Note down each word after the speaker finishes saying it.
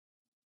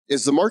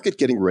Is the market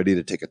getting ready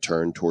to take a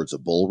turn towards a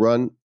bull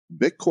run?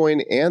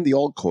 Bitcoin and the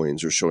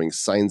altcoins are showing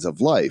signs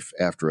of life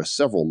after a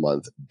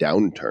several-month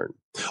downturn.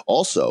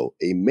 Also,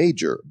 a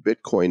major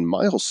Bitcoin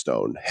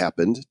milestone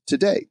happened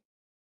today.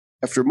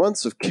 After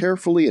months of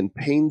carefully and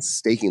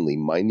painstakingly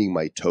mining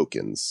my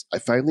tokens, I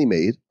finally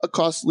made a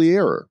costly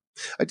error.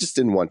 I just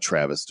didn't want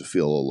Travis to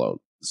feel alone.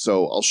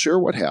 So I'll share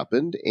what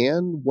happened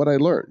and what I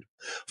learned.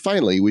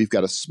 Finally, we've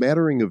got a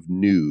smattering of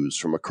news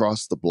from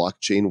across the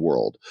blockchain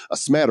world. A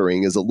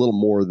smattering is a little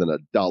more than a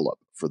dollop,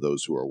 for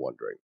those who are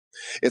wondering.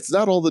 It's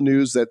not all the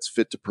news that's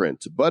fit to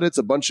print, but it's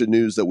a bunch of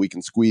news that we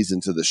can squeeze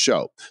into the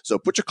show. So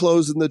put your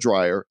clothes in the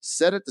dryer,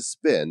 set it to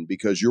spin,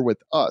 because you're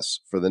with us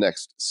for the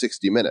next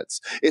 60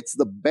 minutes. It's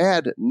the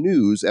Bad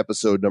News,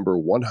 episode number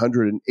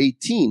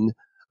 118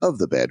 of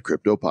the Bad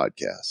Crypto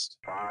Podcast.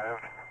 5,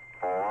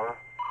 4,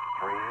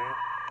 3,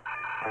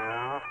 2,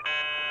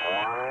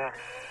 1,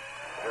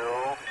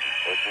 0,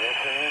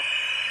 ignition.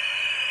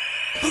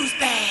 Who's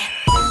bad?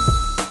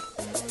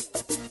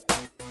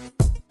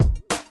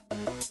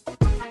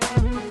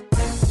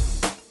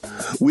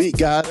 We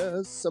got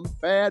us some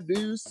bad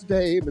news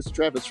today, Mr.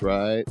 Travis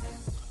Wright.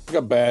 We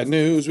got bad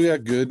news, we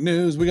got good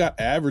news, we got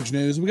average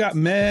news, we got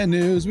meh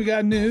news, we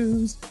got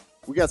news.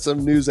 We got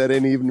some news that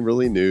ain't even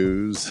really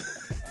news.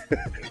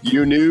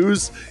 You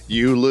news,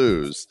 you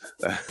lose.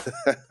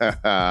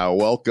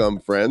 Welcome,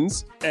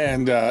 friends.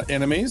 And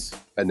enemies.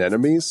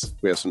 Anemones.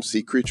 We have some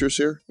sea creatures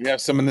here. We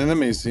have some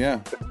anemones,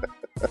 yeah.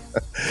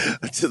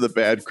 To the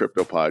Bad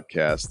Crypto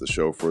Podcast, the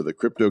show for the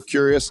crypto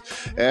curious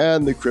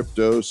and the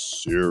crypto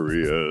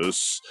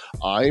serious.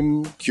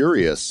 I'm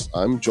curious.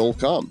 I'm Joel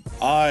Comm.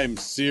 I'm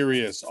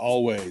serious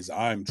always.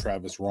 I'm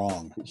Travis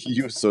Wrong.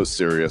 You're so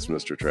serious,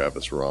 Mr.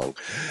 Travis Wrong.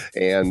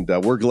 And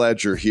we're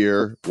glad you're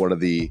here. One of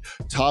the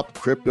top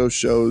crypto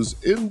shows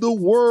in the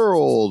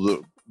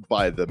world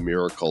by the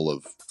miracle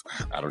of,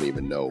 I don't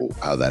even know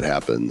how that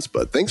happens,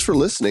 but thanks for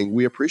listening.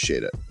 We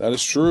appreciate it. That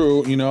is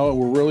true. You know,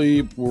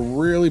 we're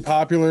really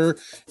popular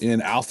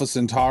in Alpha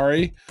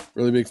Centauri.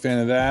 Really big fan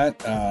of that.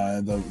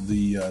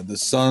 The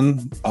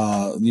Sun,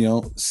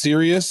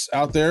 Sirius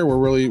out there. We're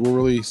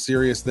really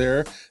serious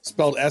there.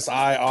 Spelled Sirius,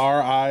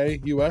 I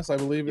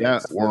believe.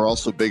 We're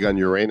also big on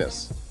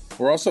Uranus.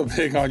 We're also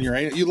big on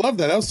Uranus. You love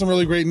that. That was some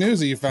really great news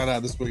that you found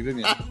out this week, didn't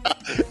you?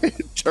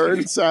 It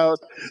turns out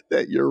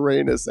that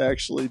Uranus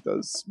actually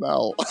does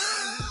smell.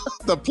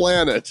 The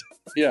planet.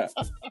 Yeah.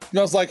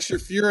 Smells like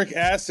sulfuric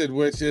acid,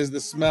 which is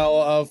the smell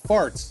of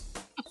farts.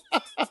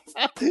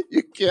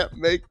 You can't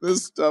make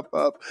this stuff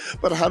up.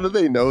 But how do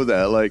they know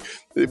that? Like,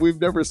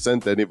 we've never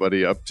sent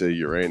anybody up to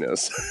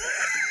Uranus.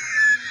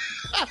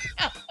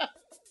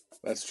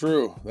 That's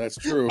true.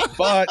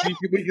 But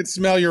we can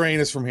smell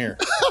Uranus from here.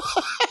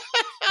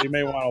 You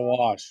may want to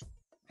wash.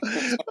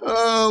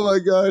 Oh my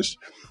gosh.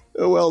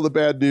 Well, the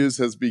bad news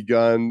has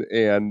begun,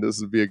 and this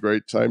would be a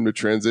great time to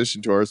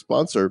transition to our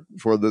sponsor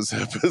for this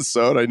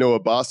episode. I know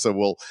Abasa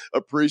will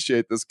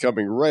appreciate this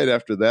coming right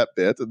after that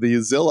bit.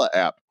 The Zilla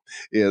app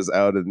is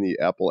out in the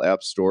Apple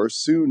App Store,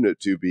 soon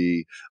to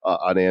be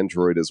on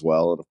Android as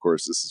well. And of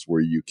course, this is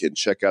where you can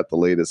check out the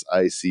latest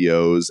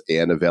ICOs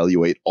and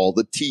evaluate all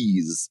the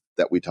T's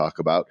that we talk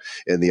about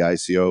in the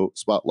ICO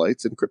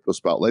spotlights and crypto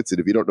spotlights.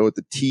 And if you don't know what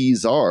the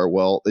T's are,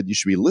 well, then you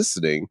should be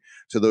listening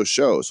to those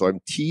shows. So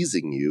I'm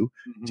teasing you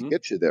to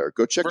get you there.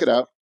 Go check it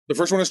out. The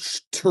first one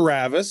is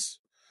Travis.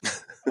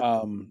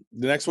 The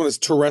next one is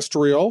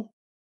Terrestrial.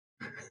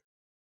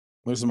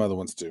 There's some other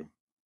ones too.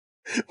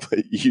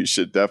 But you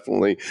should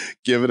definitely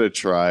give it a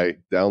try.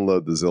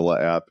 Download the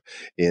Zilla app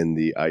in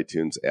the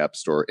iTunes App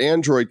Store.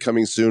 Android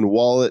coming soon.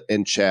 Wallet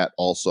and chat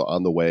also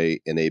on the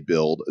way in a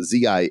build.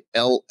 Zilla.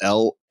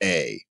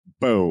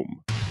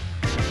 Boom.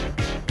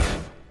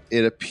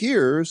 It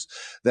appears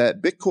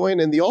that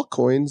Bitcoin and the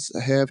altcoins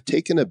have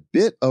taken a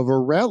bit of a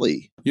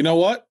rally. You know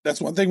what? That's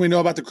one thing we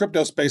know about the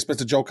crypto space,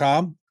 Mr. Joe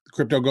Com.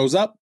 Crypto goes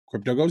up,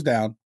 crypto goes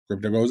down,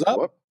 crypto goes up.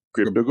 Whoop.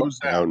 Crypto goes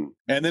down.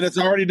 And then it's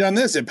already done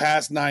this. It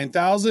passed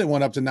 9,000, it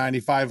went up to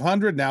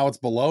 9,500. Now it's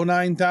below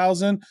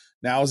 9,000.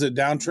 Now is it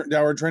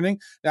downward trending?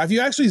 Now, if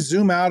you actually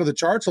zoom out of the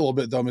charts a little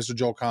bit, though, Mr.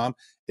 Joel Com,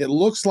 it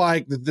looks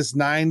like that this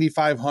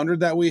 9,500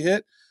 that we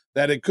hit,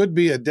 that it could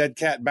be a dead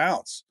cat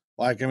bounce.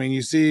 Like, I mean,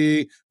 you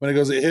see when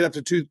it hit up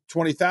to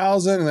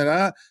 20,000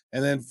 and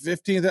then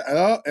 15,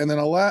 and then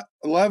 11,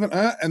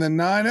 and then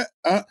 9.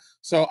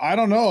 So I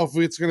don't know if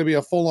it's going to be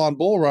a full on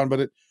bull run,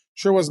 but it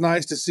sure was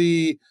nice to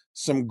see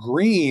some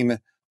green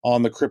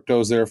on the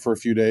cryptos there for a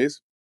few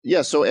days.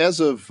 Yeah, so as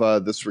of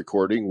this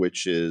recording,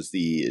 which is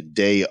the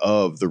day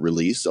of the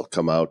release, it'll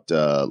come out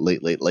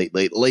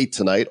late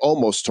tonight,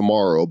 almost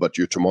tomorrow, but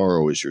your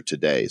tomorrow is your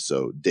today,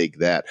 so dig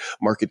that.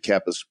 Market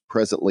cap is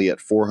presently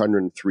at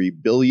 403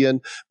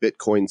 billion,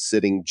 Bitcoin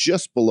sitting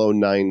just below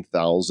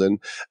 9,000,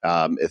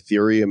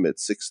 Ethereum at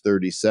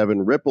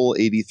 637, Ripple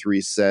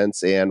 83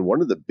 cents, and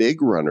one of the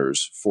big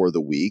runners for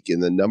the week in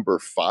the number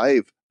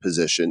 5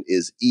 position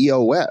is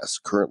EOS,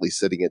 currently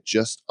sitting at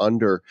just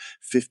under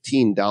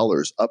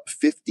 $15, up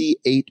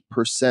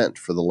 58%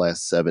 for the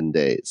last 7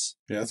 days.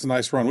 Yeah, that's a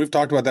nice run. We've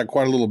talked about that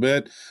quite a little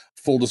bit.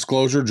 full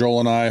disclosure,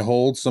 Joel and I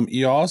hold some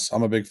EOS.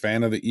 I'm a big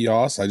fan of the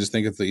EOS. I just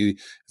think it's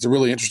a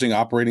really interesting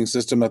operating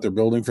system that they're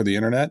building for the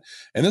internet.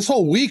 And this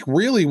whole week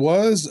really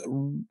was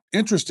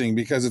interesting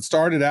because it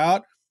started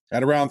out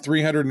at around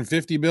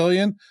 350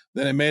 billion,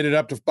 then it made it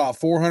up to about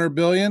 400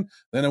 billion,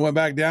 then it went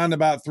back down to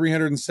about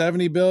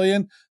 370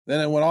 billion,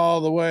 then it went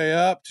all the way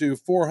up to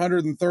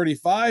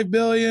 435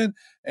 billion,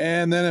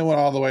 and then it went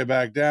all the way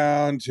back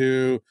down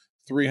to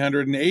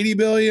 380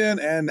 billion,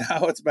 and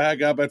now it's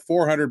back up at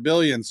 400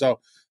 billion. So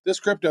this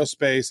crypto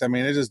space, I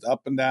mean, it's just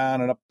up and down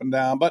and up and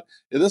down. But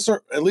this,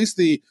 at least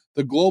the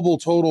global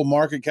total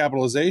market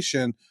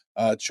capitalization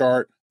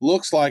chart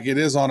looks like it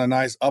is on a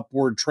nice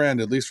upward trend,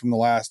 at least from the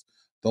last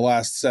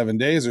 7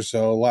 days or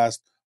so, last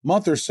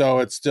month or so.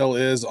 It still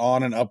is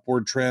on an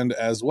upward trend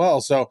as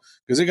well. So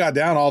because it got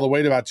down all the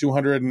way to about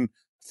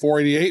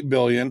 248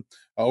 billion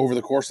over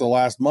the course of the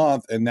last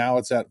month, and now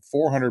it's at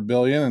 400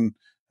 billion, and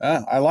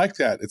I like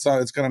that. It's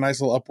got a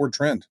nice little upward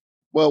trend.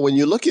 Well, when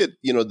you look at,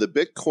 the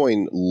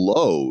Bitcoin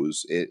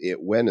lows,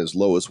 it went as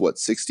low as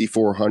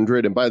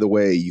 6,400. And by the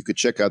way, you could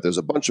check out, there's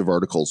a bunch of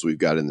articles we've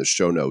got in the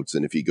show notes.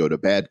 And if you go to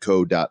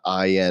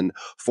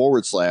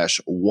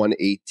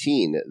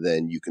badco.in/118,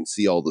 then you can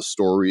see all the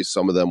stories.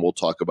 Some of them we'll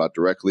talk about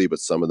directly, but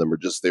some of them are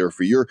just there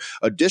for your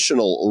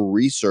additional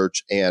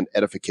research and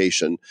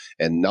edification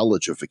and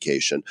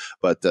knowledgeification.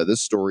 But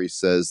this story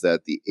says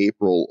that the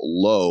April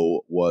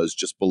low was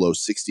just below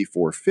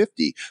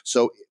 6,450.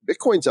 So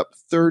Bitcoin's up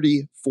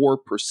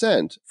 34%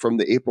 from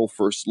the April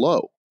 1st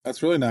low.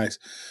 That's really nice.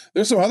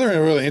 There's some other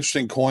really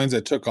interesting coins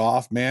that took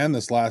off, man,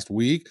 this last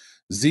week.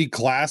 Z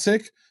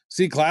Classic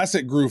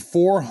grew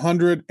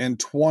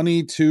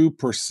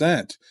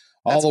 422%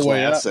 all the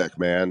way up. Classic,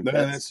 man.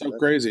 That's so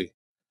crazy.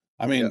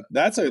 I mean,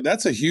 that's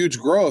a huge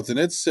growth, and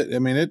that's just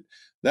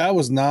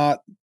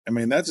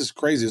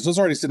crazy. So it's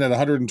already sitting at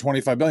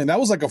 125 billion. That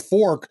was like a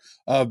fork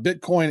of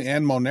Bitcoin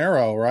and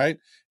Monero, right?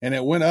 And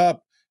it went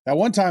up. At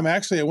one time,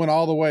 actually, it went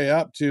all the way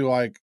up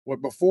to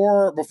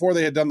before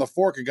they had done the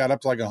fork, it got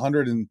up to like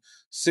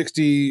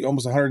 160,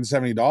 almost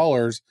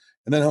 $170,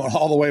 and then it went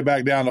all the way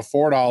back down to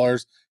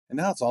 $4, and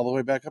now it's all the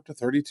way back up to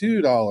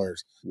 $32.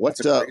 What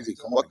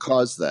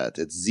caused that?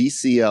 It's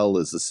ZCL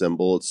is the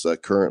symbol. It's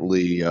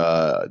currently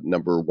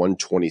number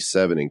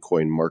 127 in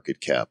Coin Market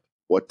Cap.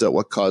 What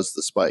caused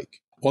the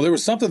spike? Well, there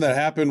was something that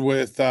happened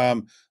with I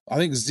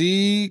think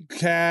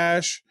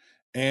Zcash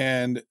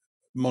and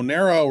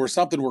Monero or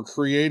something were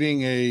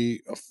creating a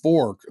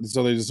fork,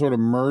 so they just sort of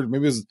merged.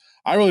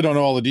 I really don't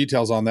know all the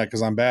details on that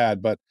because I'm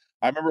bad, but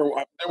I remember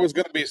there was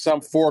going to be some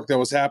fork that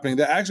was happening.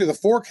 That actually the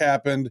fork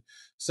happened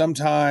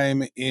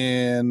sometime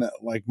in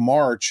like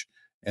March,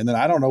 and then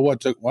I don't know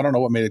what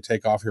made it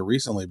take off here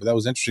recently, but that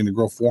was interesting to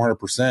grow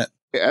 400%.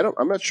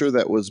 I'm not sure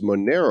that was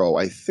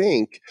Monero. I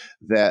think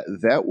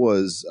that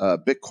was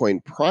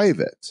Bitcoin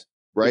Private,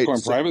 right?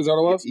 Bitcoin Private, is that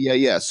what it was?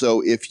 Yeah.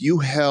 So if you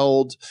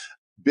held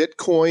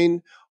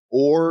Bitcoin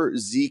or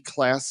Z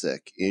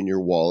Classic in your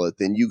wallet,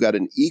 then you got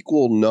an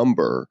equal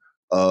number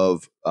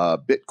of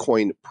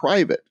Bitcoin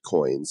Private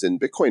coins.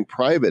 And Bitcoin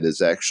Private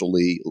is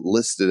actually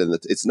listed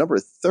it's number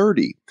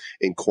 30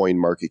 in Coin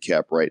Market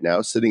Cap right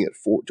now, sitting at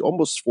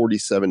almost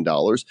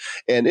 $47,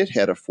 and it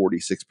had a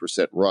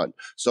 46% run.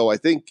 So I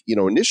think,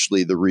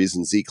 initially the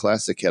reason Z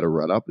Classic had a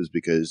run up is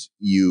because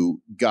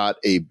you got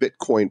a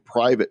Bitcoin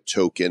Private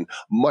token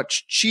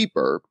much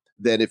cheaper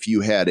than if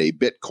you had a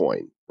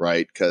Bitcoin,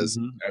 right? Because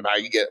now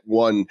you get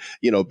one,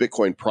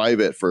 Bitcoin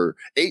Private for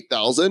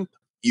 8,000.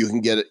 You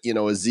can get,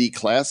 a Z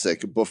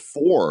Classic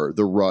before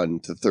the run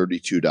to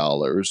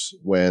 $32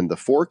 when the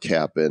fork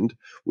happened,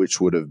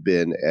 which would have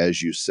been,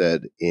 as you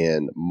said,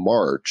 in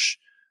March.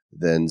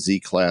 Then Z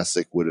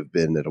Classic would have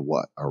been at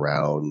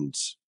around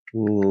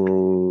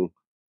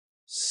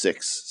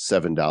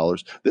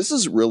 $6-7. This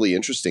is really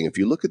interesting. If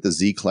you look at the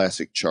Z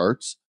Classic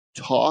charts,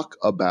 talk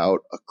about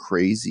a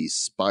crazy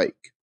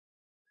spike.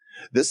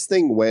 This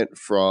thing went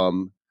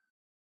from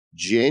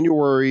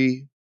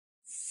January,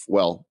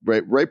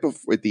 right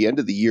before at the end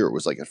of the year, it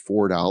was like at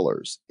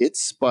 $4. It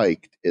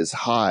spiked as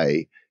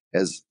high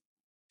as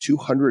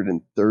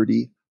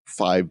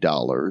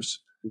 $235.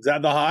 Is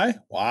that the high?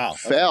 Wow.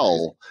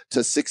 Fell to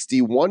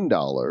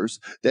 $61,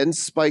 then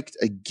spiked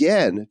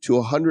again to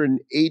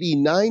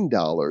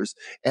 $189,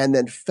 and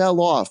then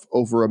fell off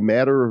over a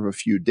matter of a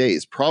few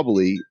days,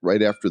 probably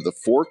right after the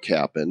fork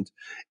happened,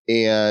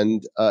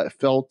 and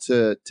fell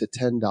to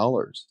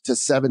 $10, to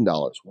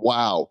 $7.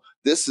 Wow.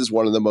 This is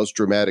one of the most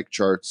dramatic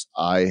charts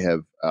I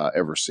have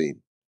ever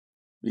seen.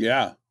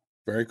 Yeah.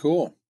 Very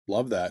cool.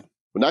 Love that.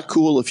 But not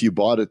cool if you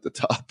bought at the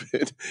top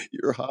and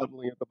you're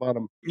hodling at the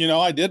bottom.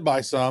 I did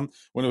buy some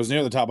when it was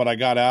near the top, but I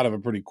got out of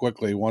it pretty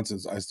quickly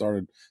once I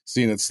started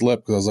seeing it slip,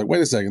 because I was like,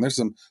 wait a second,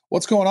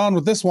 what's going on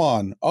with this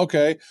one?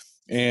 Okay.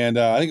 And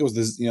I think it was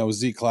this,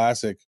 Z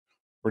Classic.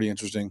 Pretty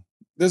interesting.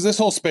 This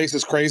whole space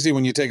is crazy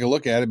when you take a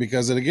look at it,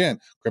 because again,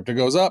 crypto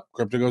goes up,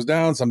 crypto goes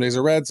down. Some days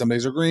are red, some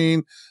days are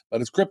green,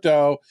 but it's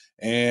crypto.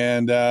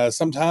 And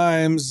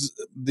sometimes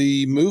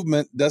the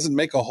movement doesn't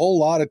make a whole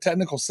lot of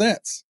technical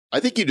sense. I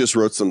think you just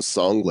wrote some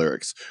song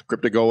lyrics.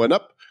 Crypto going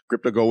up,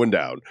 crypto going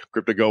down,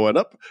 crypto going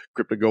up,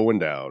 crypto going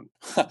down.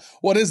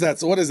 What is that?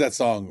 So what is that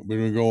song?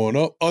 We're going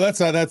up. Oh, that's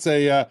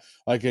a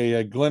like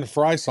a Glenn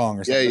Fry song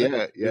or something. Hit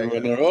him up,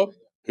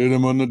 hit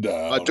him on the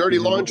down. Dirty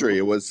hit him on Laundry.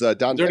 It was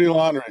Don Dirty Henley,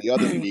 Laundry. the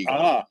other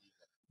Negro.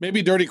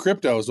 Maybe Dirty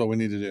Crypto is what we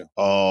need to do.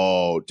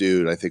 Oh,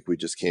 dude, I think we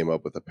just came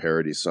up with a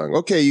parody song.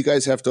 Okay, you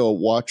guys have to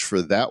watch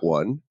for that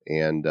one,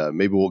 and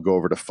maybe we'll go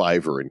over to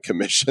Fiverr and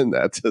commission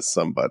that to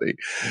somebody.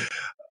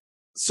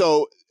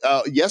 So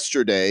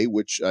yesterday,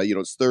 which,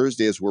 it's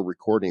Thursday as we're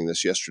recording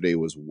this, yesterday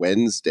was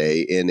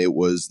Wednesday, and it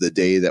was the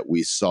day that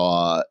we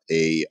saw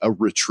a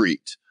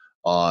retreat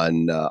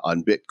on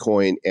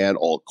Bitcoin and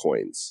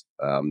altcoins.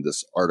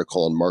 This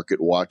article on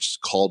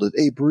MarketWatch called it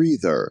a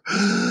breather.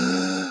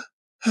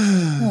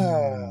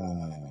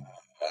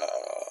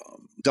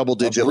 Double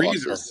digit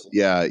losses.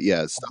 Yeah.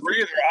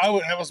 Breather.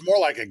 It was more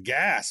like a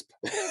gasp.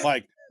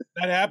 Like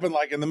that happened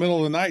like in the middle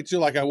of the night too.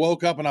 Like I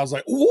woke up and I was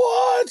like,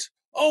 "What?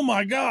 Oh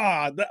my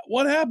God!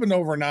 What happened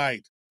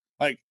overnight?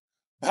 Like,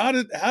 how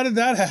did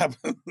that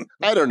happen?"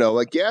 I don't know.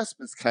 A gasp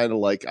is kind of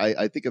like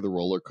I think of the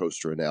roller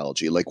coaster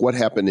analogy. Like what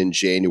happened in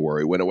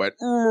January when it went,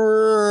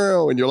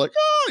 and you're like,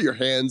 oh, your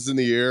hands in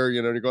the air, and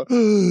you go,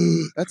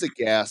 oh, that's a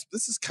gasp.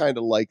 This is kind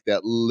of like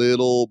that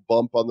little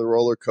bump on the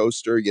roller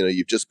coaster.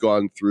 You've just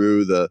gone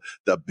through the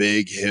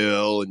big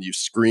hill and you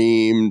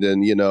screamed,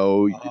 and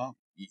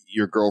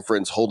your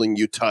girlfriend's holding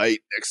you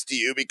tight next to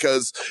you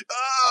because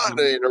and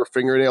her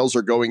fingernails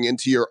are going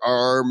into your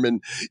arm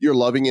and you're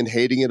loving and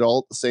hating it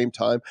all at the same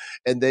time.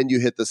 And then you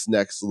hit this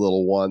next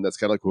little one that's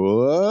kind of like,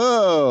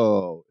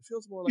 whoa. It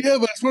feels more like... Yeah,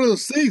 but it's one of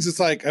those things.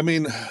 It's like, I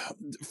mean,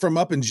 from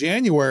up in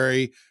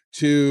January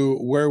to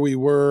where we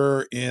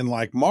were in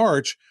like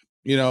March,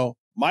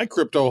 my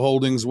crypto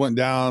holdings went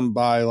down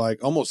by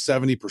like almost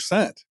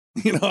 70%.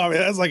 I mean,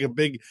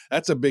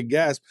 that's a big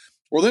gasp.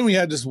 Well, then we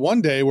had this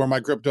one day where my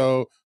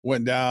crypto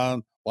went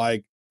down,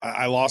 like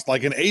I lost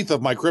like an eighth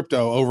of my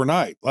crypto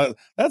overnight.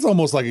 That's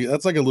almost like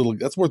that's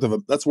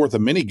worth a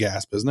mini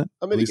gasp, isn't it?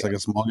 At least like a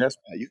small gasp.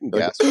 Yeah, you can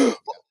gasp.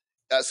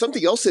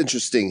 Something else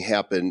interesting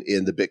happened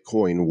in the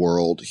Bitcoin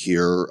world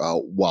here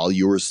while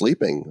you were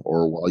sleeping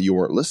or while you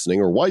weren't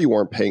listening or while you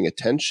weren't paying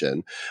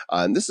attention.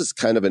 And this is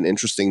kind of an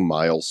interesting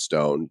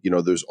milestone.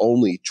 There's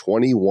only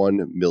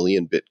 21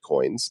 million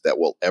Bitcoins that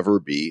will ever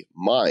be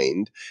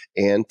mined.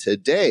 And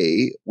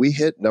today we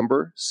hit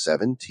number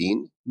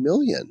 17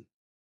 million.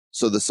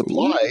 So the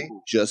supply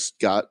just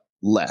got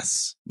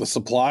less. The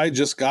supply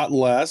just got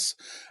less.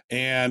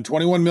 And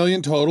 21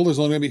 million total. There's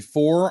only going to be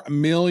 4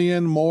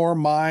 million more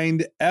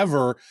mined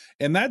ever.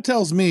 And that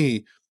tells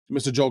me,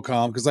 Mr. Joel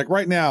Comm, because like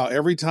right now,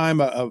 every time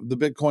the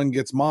Bitcoin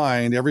gets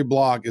mined, every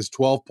block is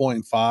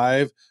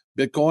 12.5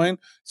 Bitcoin.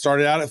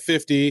 Started out at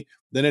 50,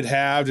 then it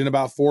halved in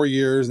about 4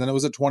 years, then it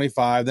was at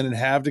 25, then it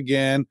halved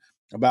again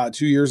about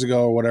 2 years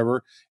ago or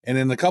whatever. And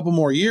in a couple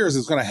more years,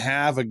 it's going to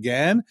halve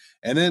again.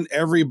 And then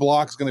every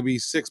block is going to be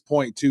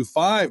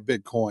 6.25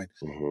 Bitcoin.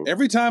 Mm-hmm.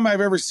 Every time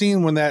I've ever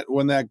seen when that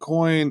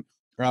coin,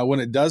 when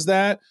it does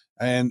that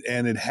and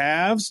it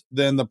halves,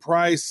 then the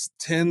price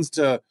tends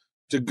to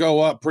go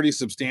up pretty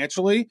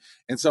substantially.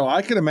 And so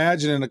I could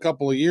imagine in a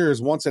couple of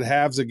years, once it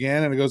halves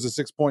again and it goes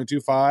to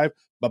 6.25,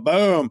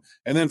 boom.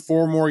 And then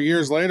 4 more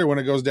years later, when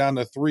it goes down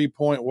to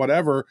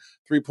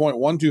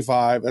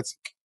 3.125, that's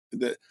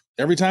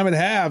every time it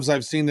halves,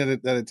 I've seen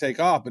that it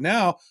take off. But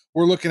now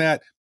we're looking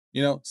at,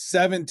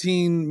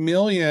 17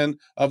 million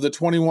of the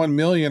 21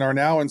 million are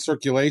now in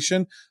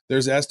circulation.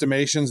 There's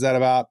estimations that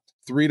about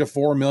 3 to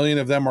 4 million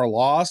of them are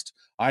lost.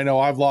 I know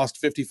I've lost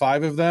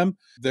 55 of them.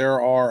 There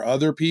are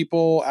other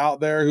people out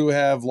there who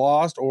have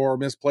lost or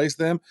misplaced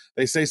them.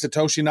 They say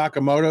Satoshi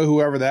Nakamoto,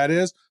 whoever that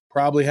is,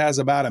 probably has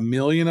about 1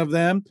 million of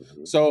them.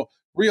 Mm-hmm. So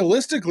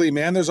realistically,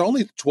 man, there's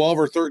only 12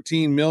 or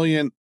 13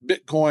 million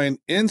Bitcoin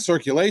in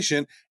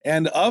circulation.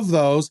 And of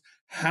those,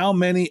 how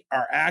many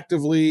are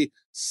actively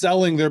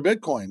selling their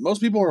Bitcoin?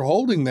 Most people are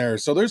holding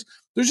theirs. So there's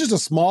just a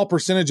small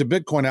percentage of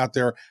Bitcoin out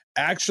there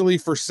actually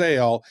for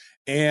sale.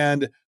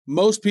 And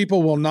most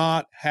people will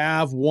not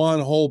have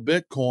one whole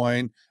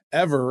Bitcoin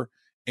ever.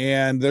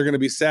 And they're going to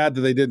be sad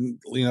that they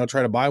didn't,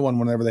 try to buy one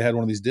whenever they had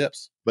one of these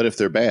dips. But if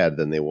they're bad,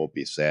 then they won't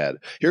be sad.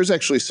 Here's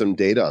actually some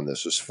data on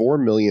this. There's 4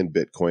 million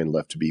Bitcoin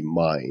left to be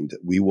mined.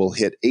 We will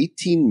hit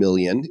 18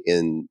 million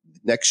in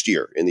next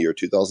year, in the year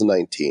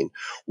 2019.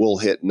 We'll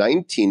hit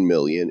 19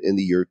 million in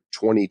the year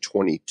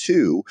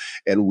 2022,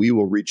 and we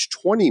will reach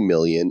 20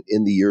 million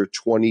in the year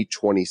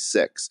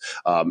 2026.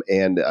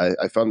 And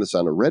I found this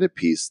on a Reddit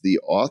piece. The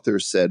author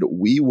said,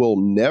 we will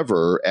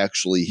never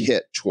actually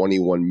hit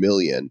 21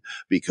 million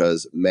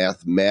because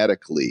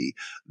mathematically,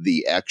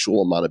 the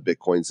actual amount of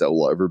Bitcoins that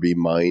will ever be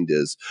mined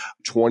is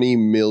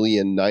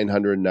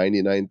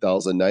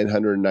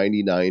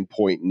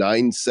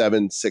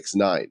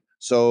 20,999,999.9769.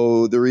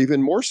 So they're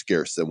even more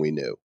scarce than we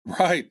knew.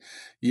 Right.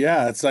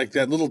 Yeah. It's like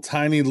that little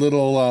tiny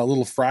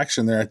little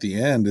fraction there at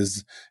the end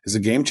is a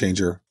game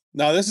changer.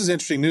 Now, this is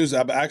interesting news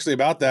actually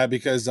about that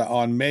because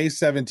on May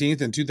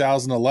 17th in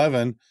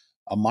 2011,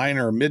 a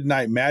miner,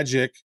 Midnight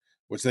Magic,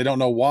 which they don't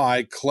know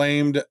why,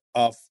 claimed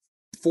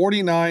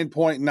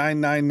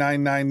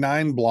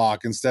 49.99999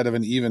 block instead of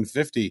an even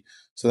 50.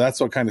 So that's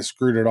what kind of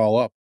screwed it all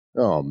up.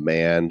 Oh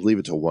man, leave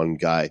it to one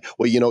guy.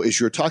 Well, as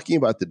you're talking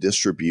about the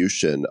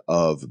distribution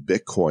of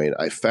Bitcoin,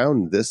 I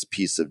found this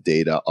piece of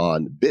data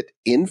on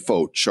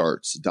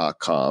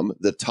bitinfocharts.com,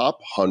 the top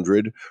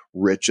 100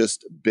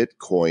 richest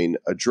Bitcoin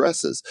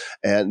addresses.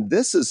 And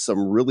this is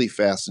some really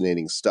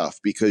fascinating stuff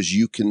because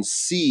you can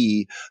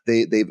see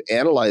they've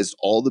analyzed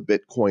all the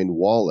Bitcoin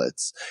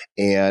wallets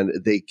and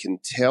they can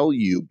tell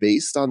you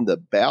based on the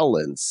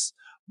balance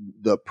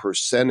the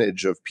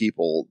percentage of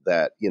people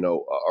that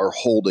are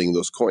holding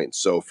those coins.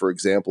 So for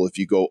example, if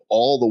you go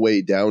all the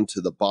way down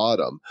to the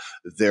bottom,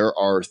 there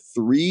are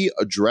 3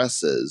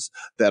 addresses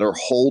that are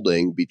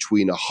holding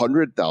between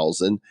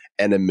 100,000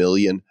 and 1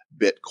 million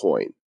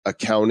Bitcoin,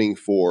 accounting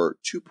for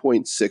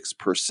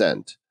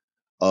 2.6%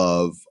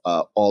 of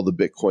all the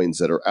Bitcoins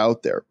that are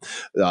out there.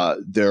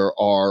 There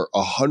are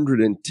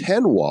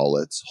 110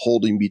 wallets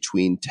holding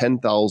between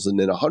 10,000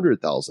 and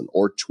 100,000,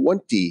 or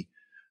 20%.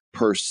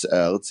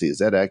 Let's see, is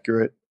that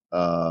accurate?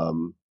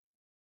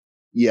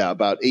 Yeah,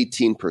 about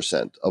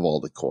 18% of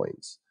all the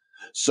coins.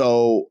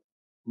 So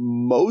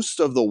most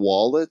of the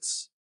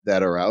wallets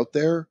that are out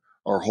there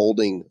are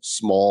holding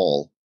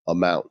small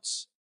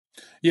amounts.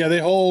 Yeah, they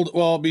hold,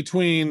 well,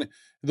 between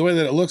the way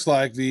that it looks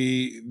like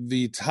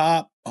the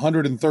top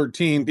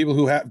 113 people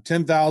who have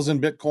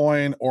 10,000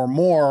 Bitcoin or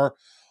more,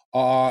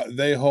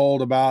 they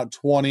hold about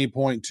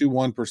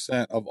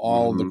 20.21% of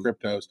all the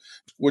cryptos,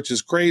 which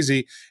is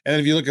crazy. And then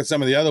if you look at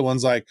some of the other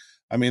ones,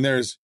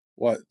 there's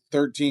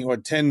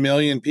 10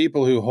 million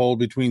people who hold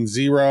between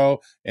 0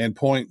 and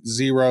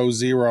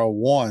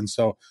 0.001.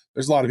 So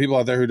there's a lot of people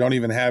out there who don't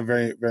even have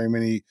very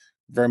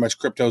much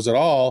cryptos at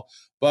all.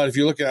 But if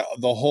you look at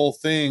the whole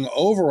thing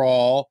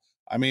overall,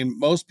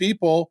 most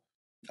people,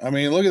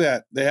 look at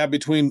that. They have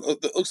it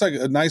looks like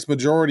a nice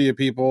majority of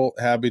people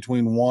have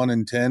between 1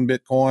 and 10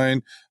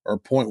 Bitcoin, or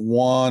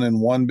 0.1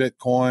 and 1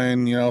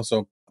 Bitcoin,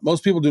 so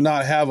most people do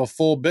not have a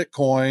full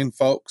Bitcoin,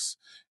 folks.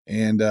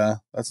 And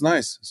that's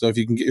nice. So if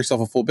you can get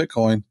yourself a full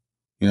Bitcoin,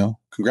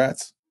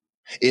 congrats.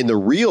 In the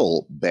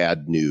real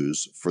bad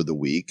news for the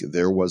week,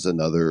 there was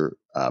another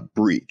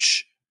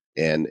breach.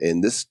 And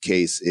in this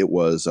case, it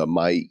was a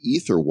My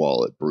Ether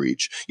wallet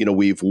breach.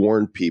 We've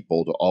warned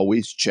people to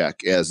always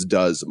check, as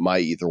does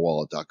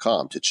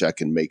myetherwallet.com, to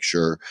check and make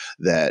sure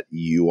that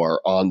you are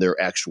on their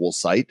actual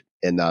site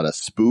and not a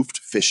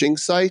spoofed phishing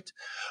site.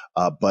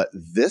 But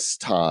this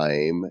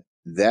time,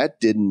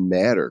 that didn't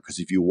matter, because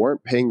if you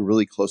weren't paying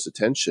really close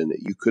attention,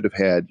 you could have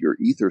had your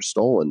Ether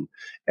stolen,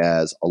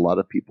 as a lot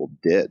of people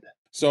did.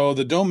 So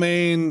the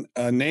domain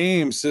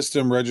name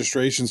system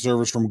registration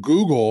servers from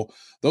Google,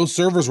 those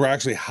servers were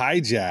actually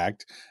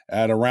hijacked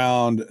at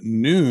around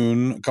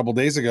noon a couple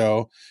days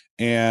ago.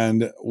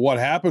 And what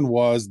happened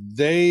was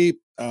they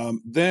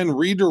then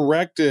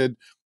redirected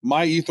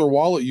My Ether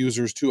wallet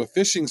users to a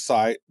phishing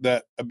site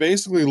that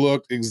basically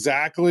looked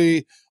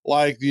exactly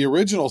like the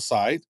original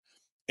site.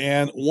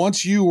 And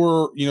once you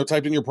were,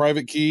 typed in your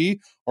private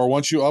key, or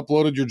once you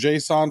uploaded your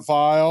JSON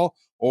file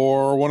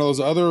or one of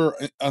those other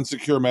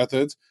unsecure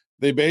methods,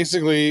 they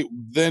basically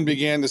then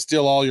began to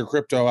steal all your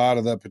crypto out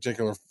of that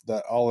particular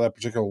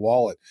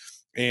wallet.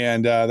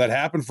 And that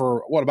happened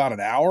for about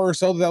an hour or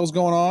so that was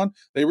going on.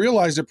 They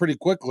realized it pretty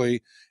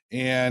quickly.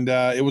 And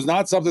it was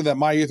not something that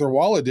My Ether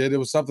wallet did. It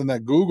was something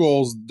that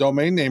Google's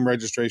domain name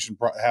registration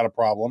had a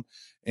problem.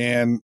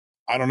 And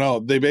I don't know,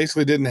 they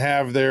basically didn't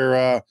have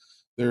their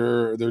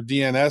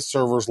DNS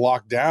servers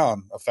locked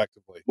down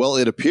effectively. Well,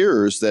 it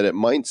appears that it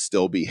might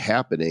still be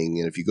happening.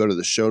 And if you go to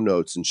the show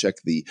notes and check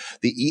the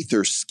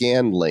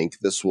Etherscan link,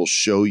 this will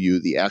show you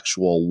the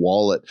actual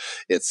wallet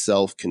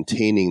itself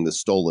containing the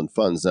stolen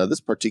funds. Now, this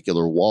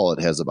particular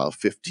wallet has about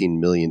 $15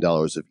 million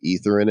of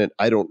Ether in it.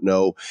 I don't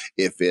know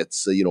if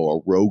it's a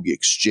rogue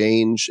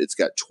exchange. It's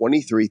got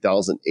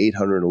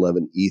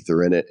 23,811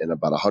 Ether in it and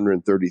about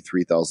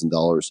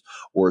 $133,000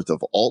 worth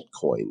of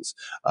altcoins.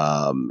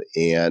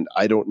 And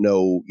I don't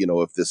know,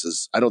 if this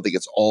is, I don't think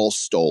it's all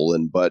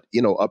stolen, but,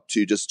 up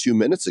to just 2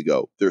 minutes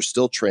ago, there's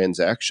still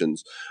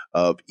transactions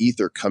of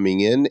Ether coming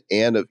in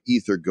and of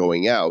Ether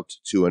going out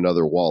to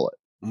another wallet.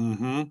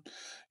 Mm-hmm.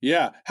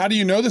 Yeah. How do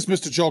you know this,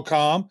 Mr. Joel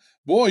Comm?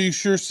 Boy, you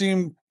sure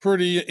seem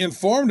pretty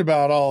informed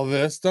about all of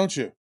this, don't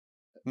you?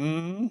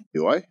 Mm-hmm.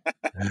 Do I?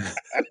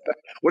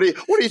 What are you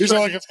He's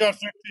like, it's got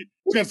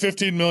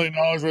 $15 million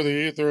worth of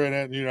Ether in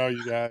it. You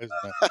guys.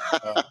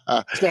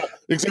 It's got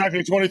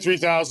exactly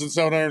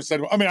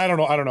 23,707. I don't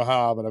know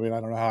how, but I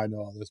don't know how I know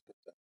all this.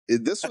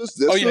 This was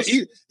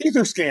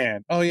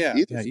Etherscan. Oh yeah,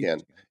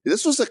 Etherscan.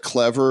 This was a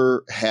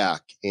clever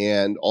hack,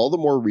 and all the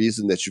more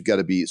reason that you've got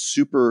to be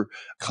super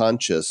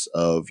conscious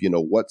of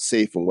what's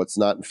safe and what's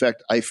not. In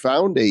fact, I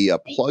found a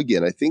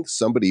plugin. I think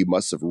somebody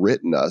must have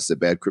written us at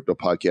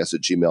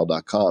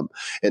badcryptopodcast@gmail.com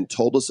and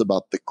told us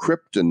about the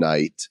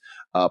Kryptonite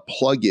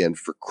plugin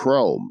for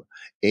Chrome,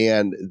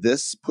 and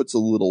this puts a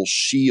little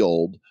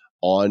shield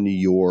on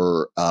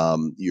your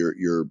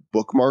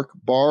bookmark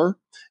bar.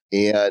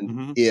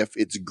 And if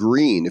it's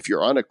green, if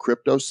you're on a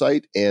crypto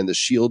site and the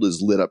shield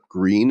is lit up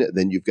green,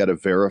 then you've got a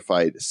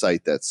verified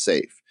site that's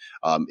safe.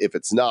 If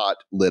it's not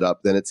lit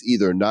up, then it's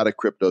either not a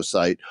crypto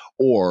site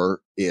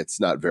or it's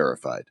not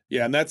verified.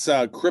 Yeah, and that's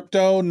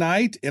Crypto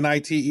Night,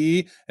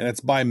 NITE, and it's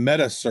by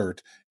Metacert,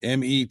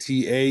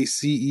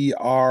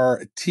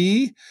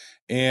 METACERT.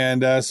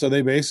 And so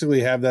they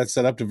basically have that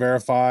set up to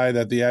verify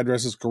that the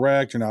address is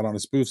correct. You're not on a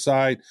spoof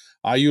site.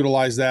 I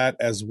utilize that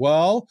as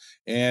well.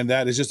 And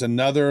that is just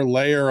another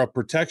layer of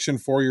protection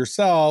for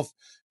yourself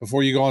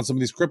before you go on some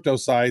of these crypto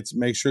sites.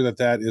 Make sure that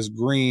that is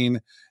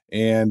green.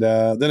 And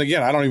then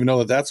again, I don't even know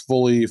that that's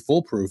fully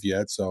foolproof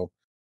yet. So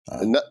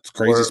it's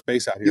crazy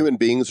space out here. Human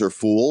beings are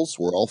fools.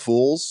 We're all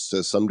fools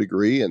to some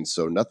degree. And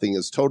so nothing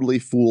is totally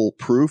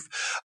foolproof.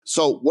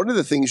 So one of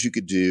the things you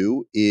could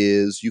do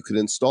is you could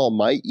install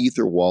My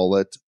Ether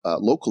Wallet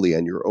locally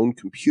on your own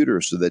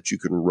computer so that you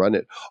can run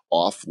it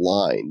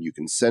offline. You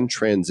can send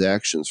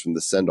transactions from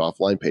the send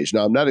offline page.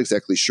 Now, I'm not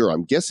exactly sure.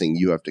 I'm guessing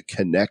you have to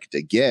connect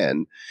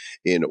again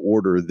in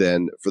order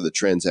then for the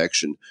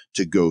transaction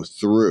to go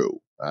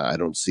through. I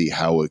don't see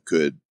how it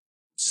could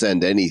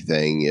send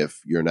anything if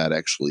you're not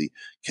actually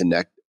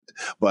connected.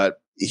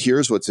 But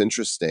here's what's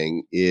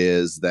interesting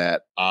is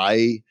that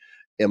I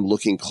am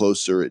looking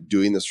closer at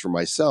doing this for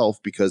myself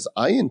because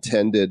I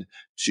intended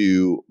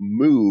to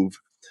move.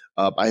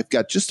 I've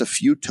got just a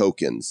few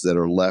tokens that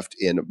are left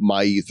in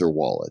My Ether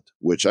Wallet,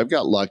 which I've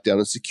got locked down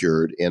and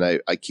secured, and I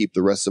keep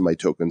the rest of my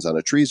tokens on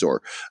a Trezor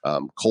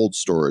cold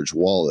storage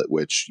wallet,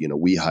 which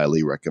we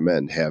highly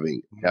recommend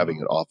having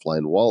an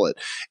offline wallet.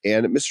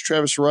 And Mr.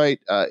 Travis Wright,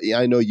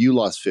 I know you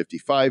lost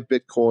 55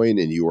 Bitcoin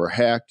and you were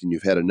hacked, and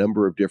you've had a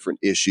number of different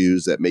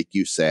issues that make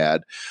you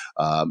sad.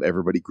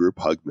 Everybody group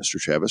hug Mr.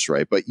 Travis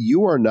Wright, but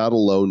you are not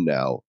alone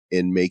now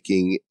in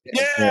making.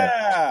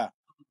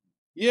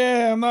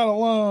 Yeah, I'm not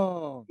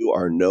alone. You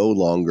are no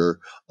longer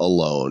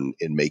alone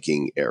in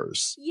making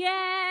errors. Yay!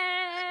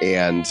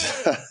 And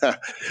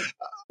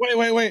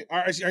wait.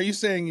 Are you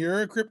saying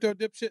you're a crypto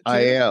dipshit too? I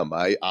am.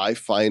 I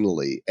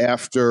finally,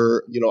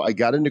 after, I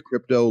got into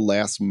crypto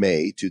last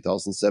May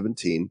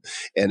 2017,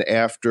 and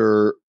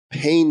after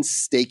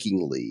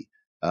painstakingly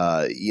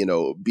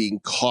being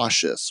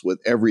cautious with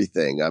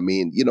everything. I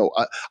mean,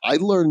 I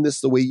learned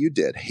this the way you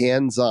did,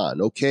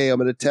 hands-on. Okay, I'm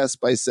going to test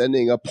by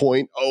sending a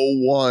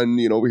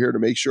 0.01, over here to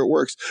make sure it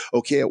works.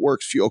 Okay, it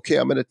works. Okay,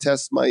 I'm going to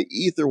test my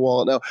Ether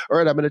wallet now. All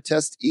right, I'm going to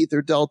test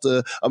Ether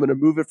Delta. I'm going to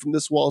move it from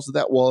this wallet to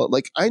that wallet.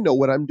 Like, I know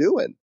what I'm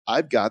doing.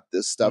 I've got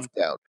this stuff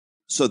down.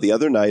 So the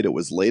other night, it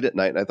was late at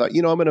night, and I thought,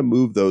 I'm going to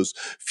move those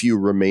few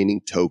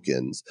remaining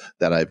tokens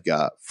that I've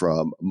got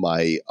from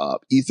my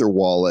Ether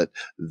wallet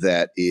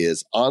that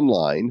is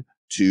online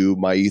to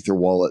my Ether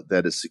wallet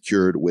that is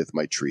secured with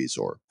my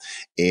Trezor.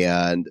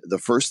 And the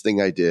first thing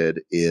I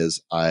did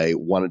is I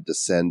wanted to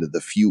send the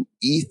few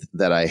ETH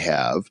that I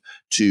have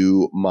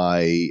to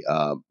my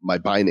my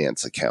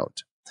Binance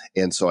account.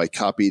 And so I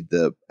copied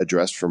the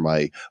address for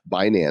my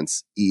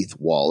Binance ETH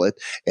wallet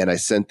and I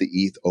sent the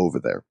ETH over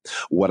there.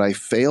 What I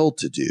failed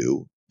to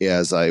do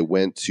as I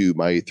went to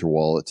my Ether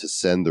wallet to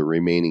send the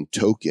remaining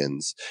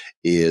tokens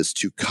is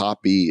to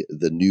copy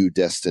the new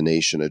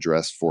destination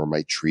address for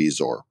my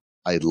Trezor.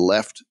 I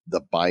left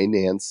the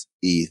Binance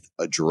ETH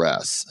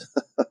address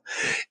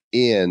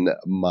in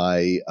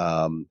my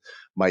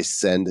my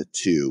send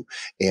to,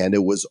 and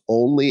it was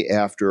only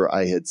after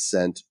I had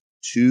sent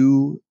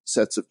 2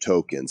 sets of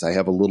tokens. I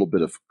have a little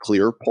bit of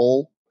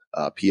ClearPoll,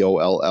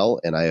 POLL,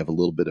 and I have a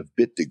little bit of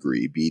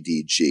BitDegree,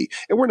 BDG.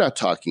 And we're not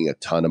talking a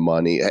ton of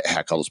money.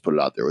 Heck, I'll just put it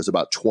out there. It was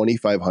about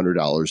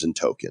 $2,500 in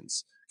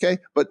tokens. Okay.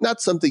 But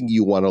not something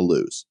you want to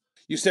lose.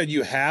 You said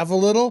you have a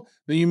little?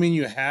 Do you mean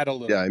you had a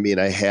little? Yeah, I mean,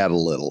 I had a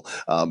little.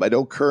 I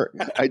don't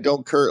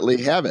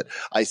currently have it.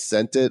 I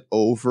sent it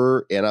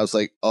over and I was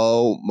like,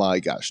 oh my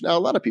gosh. Now, a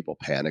lot of people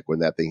panic when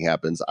that thing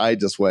happens. I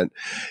just went,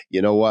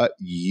 you know what?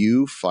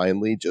 You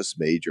finally just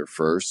made your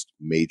first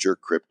major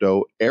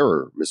crypto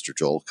error, Mr.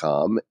 Joel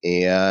Comm,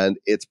 and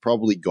it's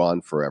probably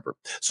gone forever.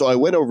 So I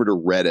went over to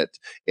Reddit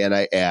and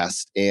I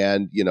asked,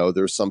 and,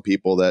 there's some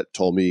people that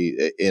told me,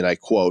 and I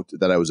quote,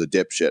 that I was a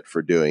dipshit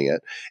for doing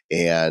it.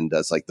 And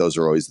it's like, those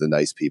are always the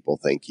nice people.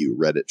 Thank you,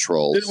 Reddit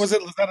trolls. Was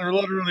that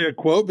literally a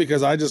quote?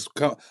 Because I just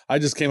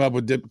came up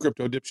with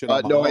crypto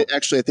dipshit. No, I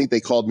think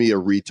they called me a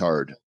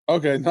retard.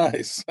 Okay,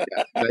 nice.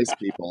 Yeah, nice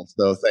people.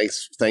 So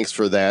thanks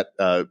for that.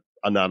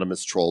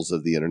 Anonymous trolls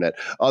of the internet.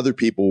 Other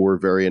people were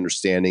very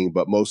understanding,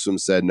 but most of them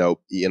said, no,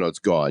 it's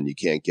gone. You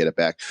can't get it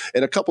back.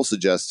 And a couple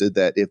suggested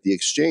that if the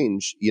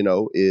exchange,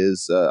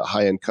 is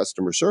high-end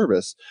customer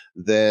service,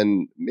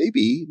 then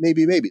maybe.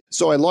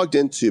 So I logged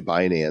into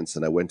Binance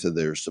and I went to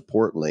their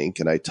support link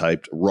and I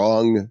typed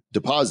wrong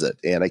deposit.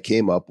 And I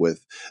came up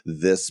with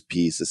this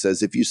piece. It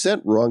says, if you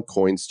sent wrong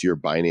coins to your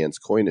Binance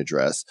coin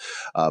address,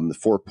 the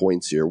 4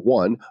 points here.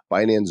 1,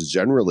 Binance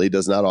generally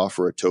does not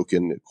offer a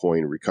token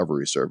coin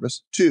recovery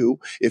service. 2, 2,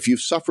 if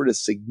you've suffered a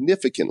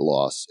significant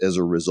loss as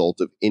a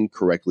result of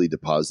incorrectly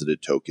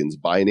deposited tokens,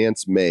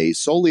 Binance may,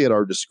 solely at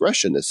our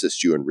discretion,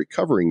 assist you in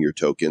recovering your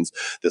tokens.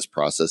 This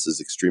process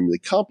is extremely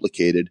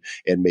complicated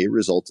and may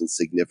result in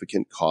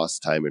significant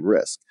cost, time, and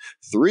risk.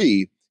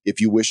 3, if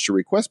you wish to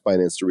request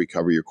Binance to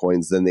recover your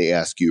coins, then they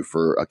ask you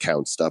for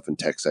account stuff and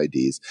text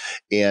IDs.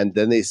 And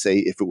then they say,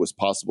 if it was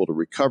possible to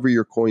recover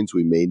your coins,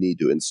 we may need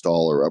to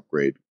install or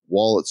upgrade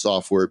wallet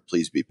software.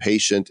 Please be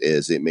patient,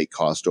 as it may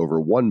cost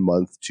over 1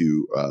 month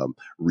to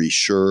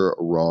resure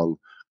wrong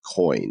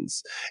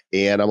coins.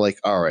 And I'm like,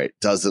 all right,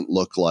 doesn't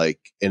look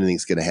like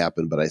anything's going to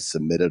happen, but I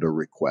submitted a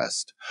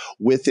request.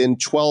 Within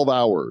 12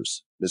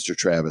 hours, Mr.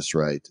 Travis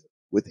Wright,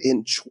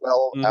 within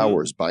 12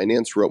 hours,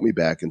 Binance wrote me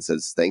back and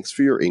says, thanks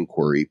for your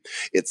inquiry.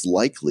 It's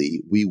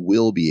likely we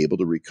will be able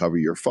to recover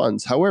your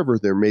funds. However,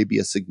 there may be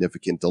a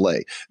significant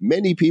delay.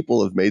 Many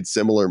people have made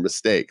similar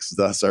mistakes,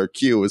 thus our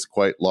queue is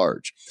quite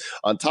large.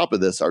 On top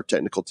of this, our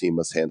technical team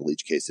must handle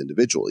each case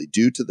individually.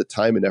 Due to the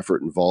time and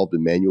effort involved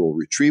in manual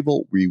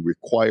retrieval, we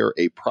require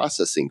a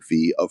processing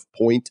fee of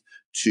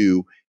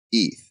 0.2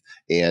 ETH.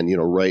 And,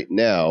 right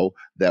now,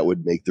 that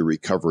would make the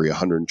recovery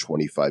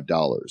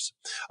 $125.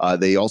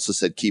 They also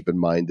said, keep in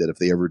mind that if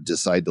they ever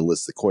decide to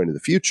list the coin in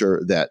the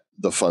future, that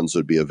the funds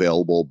would be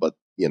available, but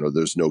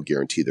there's no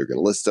guarantee they're going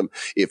to list them.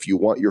 If you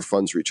want your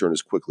funds returned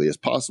as quickly as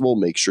possible,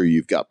 make sure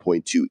you've got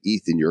 0.2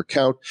 ETH in your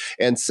account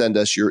and send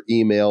us your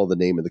email, the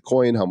name of the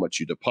coin, how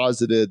much you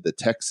deposited, the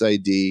text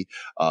ID,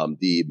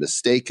 the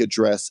mistake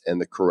address,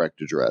 and the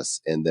correct address,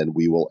 and then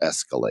we will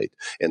escalate.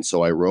 And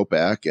so I wrote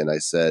back and I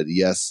said,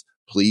 yes,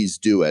 please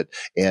do it.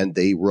 And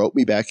they wrote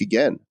me back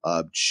again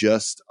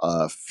just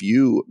a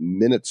few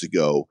minutes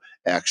ago,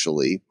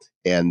 actually.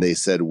 And they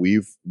said,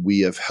 we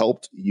have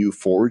helped you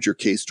forward your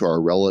case to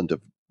our relevant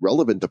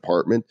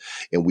department,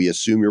 and we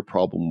assume your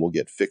problem will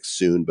get fixed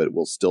soon, but it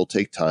will still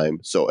take time.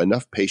 So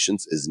enough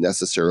patience is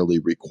necessarily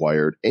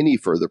required. Any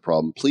further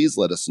problem, please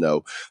let us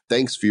know.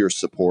 Thanks for your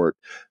support.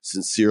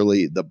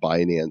 Sincerely, the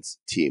Binance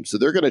team. So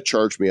they're going to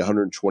charge me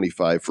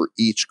 $125 for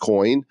each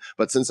coin,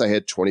 but since I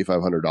had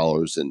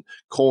 $2,500 in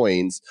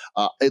coins,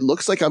 it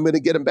looks like I'm going to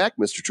get them back,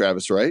 Mr.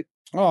 Travis, right?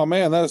 Oh,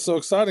 man, that is so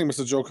exciting,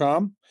 Mr. Joe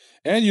Com.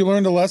 And you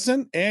learned a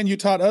lesson, and you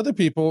taught other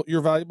people your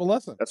valuable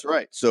lesson. That's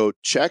right. So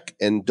check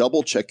and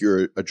double check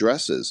your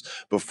addresses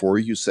before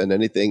you send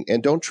anything,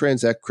 and don't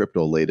transact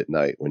crypto late at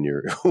night when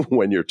you're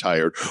when you're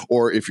tired,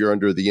 or if you're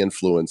under the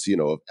influence,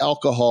 of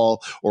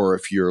alcohol, or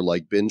if you're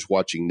like binge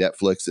watching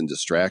Netflix and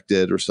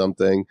distracted or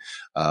something.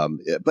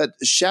 But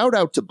shout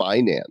out to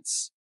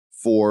Binance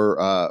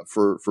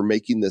for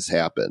making this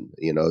happen.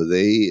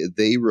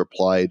 They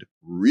replied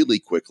really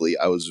quickly.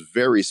 I was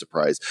very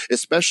surprised,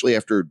 especially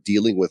after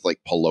dealing with like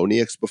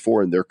Poloniex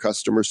before and their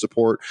customer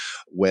support.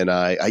 When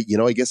I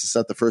guess it's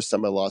not the first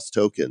time I lost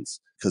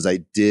tokens, because I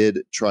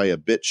did try a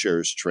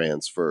BitShares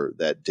transfer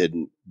that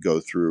didn't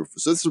go through.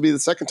 So this will be the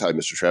second time,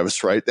 Mr.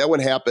 Travis, right? That one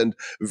happened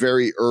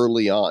very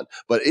early on,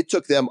 but it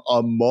took them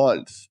a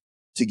month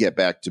to get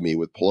back to me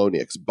with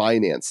Poloniex.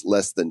 Binance,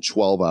 less than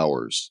 12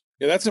 hours.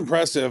 Yeah, that's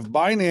impressive.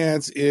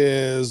 Binance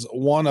is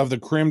one of the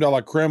creme de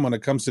la creme when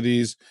it comes to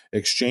these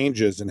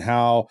exchanges and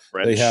how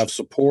they have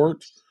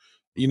support.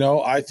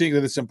 I think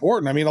that it's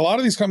important. I mean, a lot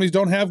of these companies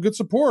don't have good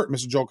support,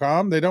 Mr. Joe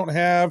Com. They don't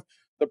have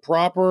the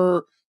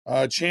proper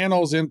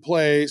channels in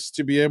place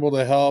to be able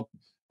to help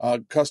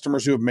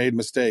customers who have made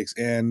mistakes.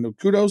 And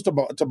kudos to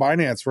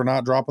Binance for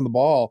not dropping the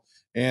ball.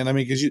 And I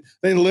mean, because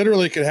they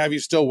literally could have you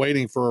still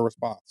waiting for a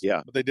response.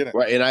 Yeah, but they didn't.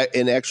 Right,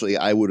 and actually,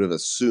 I would have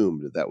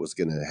assumed that was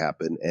going to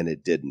happen, and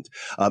it didn't.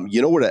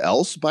 You know what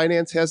else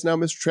Binance has now,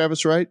 Mr.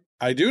 Travis? Right?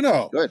 I do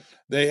know. Good.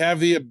 They have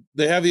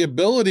the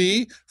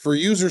ability for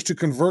users to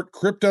convert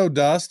crypto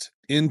dust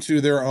into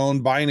their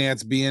own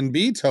Binance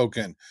BNB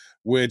token,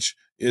 which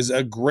is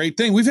a great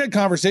thing. We've had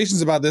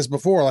conversations about this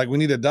before. Like, we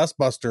need a dust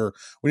buster.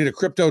 We need a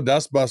crypto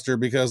dust buster,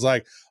 because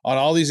like on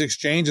all these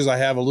exchanges, I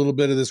have a little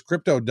bit of this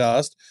crypto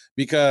dust.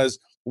 Because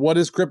what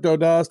is crypto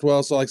dust?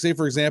 Well, so like, say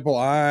for example,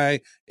 I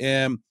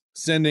am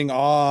sending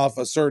off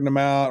a certain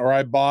amount, or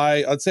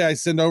let's say I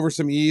send over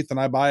some ETH and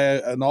I buy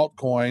an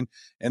altcoin,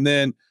 and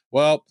then,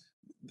 well,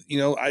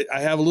 I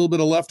have a little bit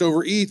of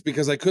leftover ETH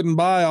because I couldn't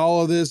buy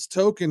all of this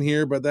token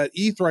here, but that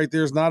ETH right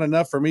there is not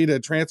enough for me to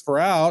transfer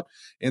out.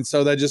 And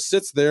so that just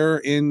sits there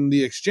in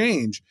the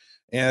exchange,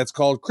 and it's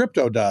called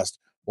crypto dust.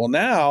 Well,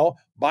 now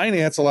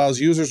Binance allows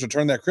users to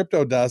turn that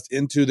crypto dust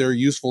into their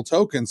useful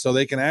token, so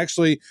they can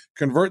actually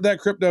convert that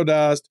crypto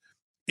dust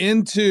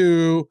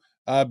into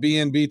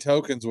BNB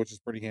tokens, which is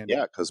pretty handy.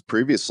 Yeah, because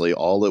previously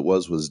all it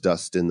was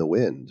dust in the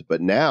wind. But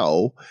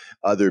now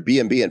they're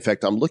BNB. In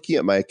fact, I'm looking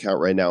at my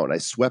account right now, and I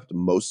swept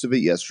most of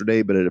it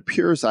yesterday, but it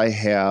appears I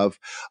have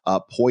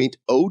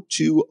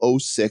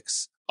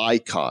 0.0206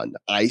 Icon,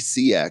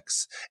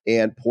 ICX,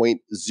 and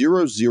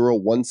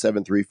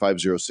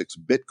 0.00173506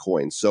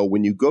 Bitcoin. So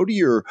when you go to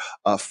your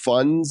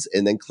funds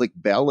and then click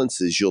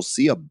balances, you'll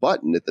see a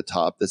button at the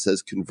top that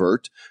says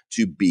convert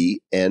to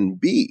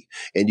BNB.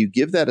 And you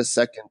give that a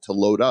second to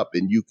load up.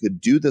 And you could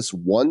do this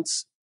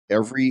once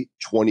every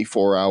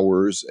 24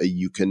 hours,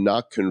 you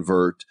cannot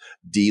convert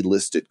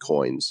delisted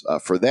coins.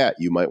 For that,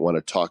 you might want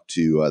to talk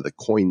to the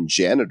Coin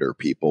Janitor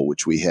people,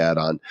 which we had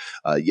on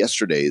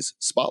yesterday's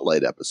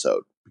Spotlight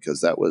episode,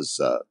 because that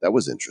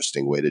was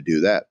interesting way to do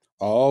that.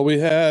 All we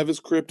have is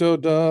crypto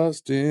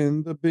dust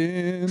in the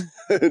bin.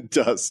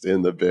 Dust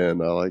in the bin.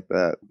 I like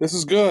that. This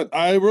is good.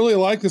 I really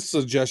like this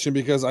suggestion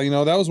because that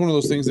was one of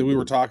those things that we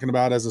were talking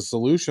about as a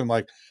solution.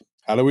 Like,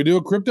 how do we do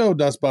a crypto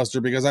dust buster?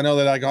 Because I know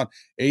that on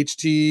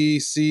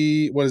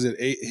HTC, what is it?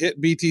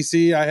 Hit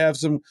BTC. I have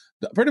some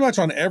pretty much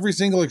on every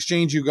single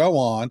exchange you go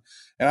on.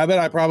 And I bet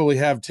I probably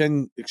have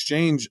 10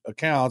 exchange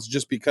accounts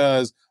just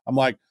because I'm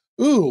like,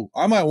 ooh,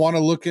 I might want to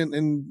look in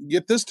and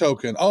get this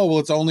token. Oh, well,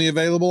 it's only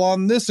available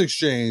on this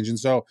exchange. And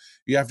so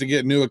you have to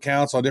get new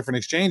accounts on different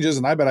exchanges.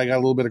 And I bet I got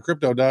a little bit of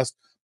crypto dust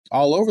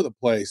all over the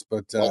place.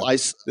 But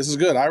this is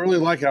good. I really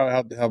like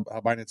how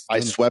Binance.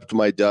 I swept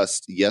my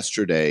dust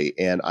yesterday,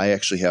 and I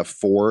actually have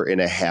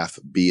 4.5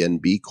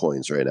 BNB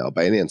coins right now,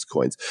 Binance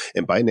coins.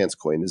 And Binance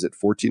coin is at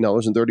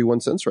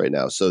 $14.31 right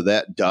now. So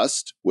that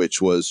dust,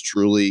 which was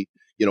truly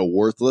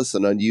worthless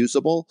and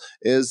unusable,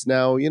 is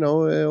now,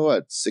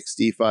 $65,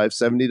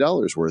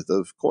 $70 worth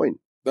of coin.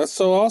 That's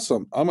so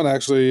awesome. I'm going to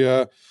actually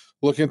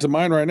look into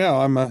mine right now.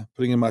 I'm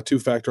putting in my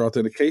 2-factor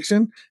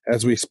authentication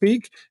as we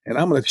speak, and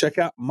I'm going to check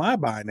out my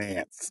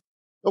Binance.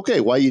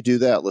 Okay, while you do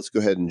that, let's go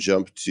ahead and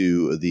jump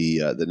to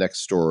the next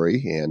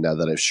story. And now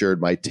that I've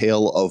shared my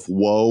tale of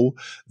woe,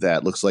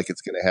 that looks like it's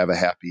going to have a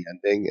happy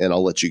ending. And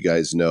I'll let you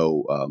guys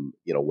know,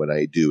 when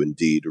I do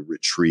indeed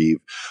retrieve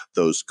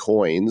those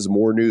coins.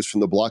 More news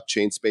from the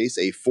blockchain space.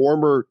 A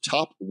former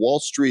top Wall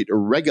Street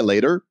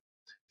regulator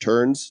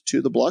turns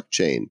to the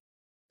blockchain.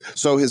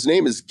 So his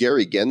name is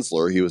Gary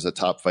Gensler. He was a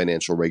top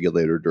financial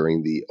regulator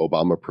during the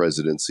Obama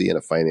presidency and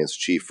a finance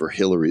chief for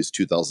Hillary's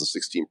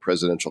 2016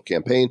 presidential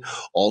campaign.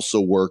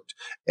 Also worked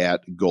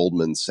at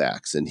Goldman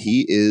Sachs, and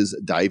he is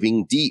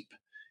diving deep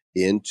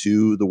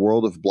into the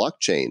world of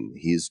blockchain.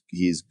 He's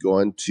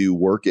going to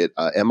work at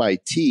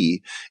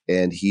MIT,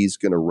 and he's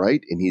going to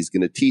write and he's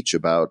going to teach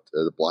about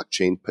the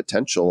blockchain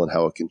potential and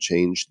how it can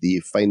change the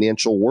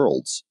financial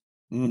worlds.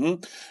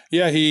 Mm-hmm.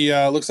 Yeah, he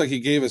looks like he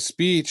gave a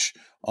speech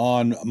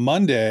on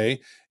Monday,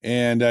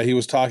 and he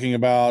was talking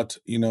about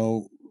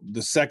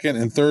the second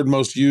and third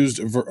most used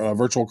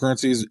virtual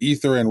currencies,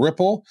 Ether and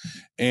Ripple.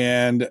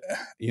 And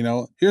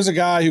here's a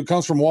guy who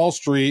comes from Wall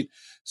Street,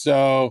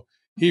 so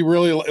it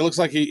looks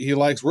like he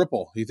likes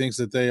Ripple. He thinks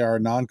that they are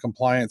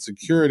non-compliant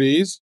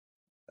securities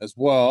as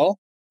well.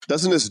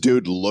 Doesn't this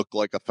dude look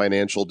like a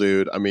financial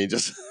dude? I mean,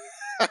 just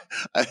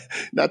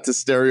not to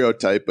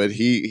stereotype, but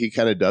he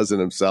kind of does it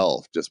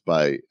himself just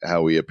by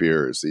how he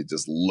appears. He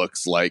just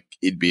looks like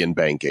he'd be in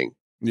banking.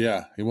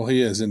 Yeah, well,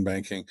 he is in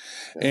banking,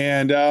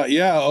 and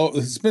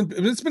it's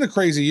been a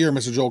crazy year,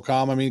 Mr. Joel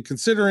Comm. I mean,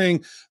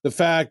 considering the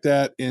fact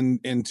that in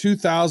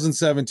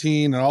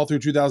 2017 and all through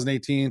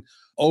 2018,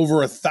 over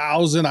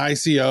 1,000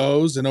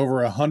 ICOs and over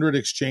 100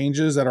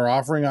 exchanges that are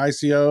offering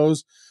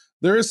ICOs,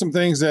 there is some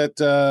things that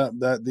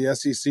the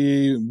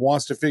SEC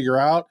wants to figure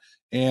out.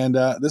 And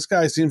this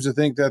guy seems to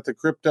think that the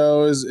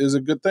crypto is a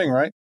good thing,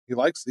 right? He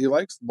likes the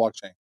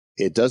blockchain.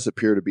 It does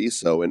appear to be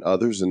so, and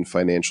others in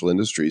financial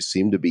industries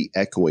seem to be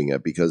echoing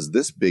it, because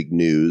this big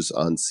news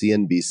on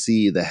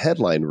CNBC, the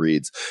headline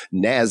reads,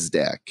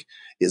 NASDAQ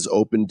is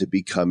open to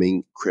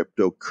becoming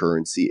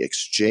cryptocurrency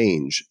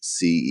exchange,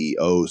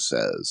 CEO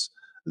says.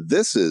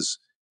 This is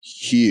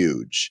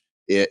huge.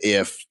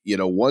 If,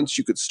 once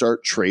you could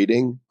start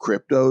trading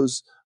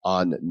cryptos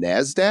on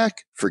NASDAQ,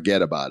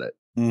 forget about it.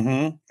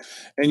 Mm-hmm.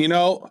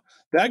 And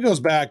that goes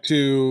back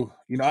to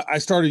you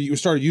started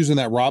using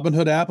that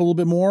Robinhood app a little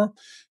bit more,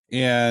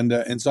 and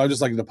so I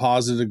just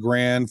deposited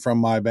 $1,000 from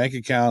my bank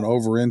account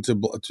over into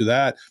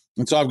that,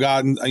 and so I've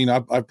gotten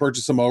I've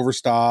purchased some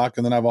overstock,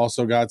 and then I've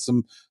also bought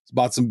some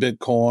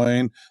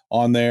Bitcoin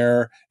on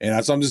there,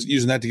 and so I'm just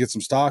using that to get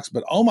some stocks.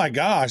 But oh my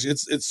gosh,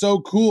 it's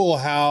so cool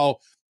how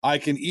I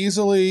can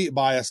easily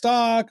buy a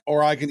stock,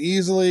 or I can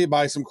easily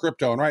buy some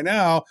crypto, and right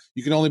now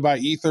you can only buy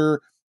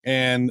Ether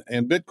and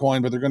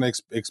Bitcoin, but they're going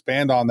to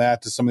expand on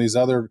that to some of these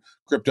other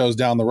cryptos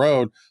down the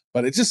road.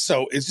 But it's just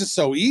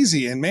so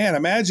easy. And man,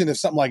 imagine if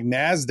something like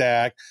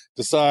NASDAQ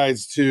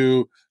decides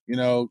to,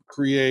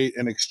 create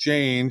an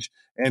exchange,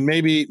 and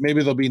maybe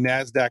there'll be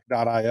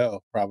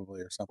NASDAQ.io probably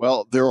or something.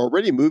 Well, they're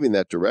already moving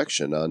that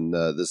direction. On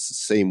this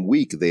same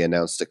week, they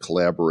announced a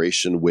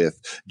collaboration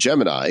with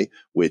Gemini,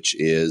 which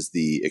is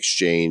the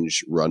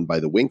exchange run by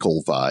the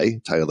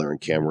Winklevi, Tyler and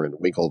Cameron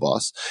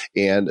Winklevoss.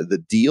 And the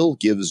deal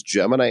gives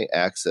Gemini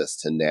access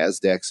to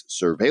NASDAQ's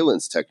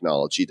surveillance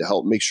technology to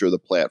help make sure the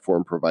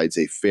platform provides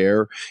a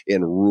fair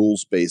and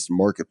rules-based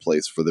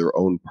marketplace for their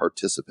own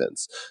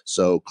participants.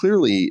 So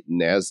clearly,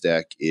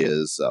 NASDAQ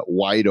is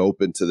wide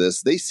open to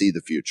this. They see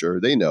the future.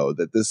 They know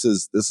that this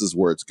is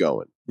where it's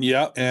going.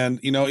 Yeah, and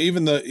so the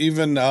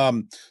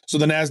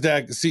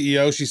NASDAQ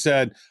CEO, she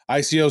said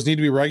ICOs need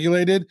to be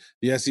regulated.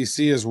 The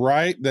SEC is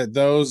right that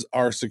those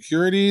are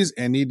securities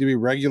and need to be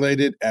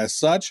regulated as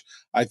such.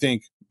 I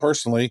think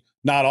personally,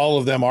 not all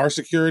of them are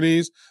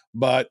securities,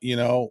 but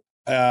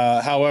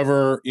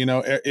However,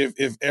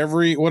 if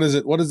every what is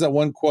it? What is that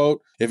one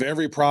quote? If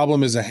every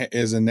problem is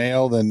a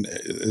nail, then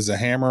is a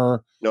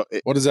hammer. No,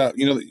 What is that?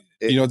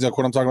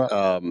 What I'm talking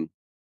about?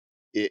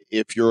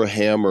 If you're a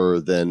hammer,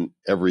 then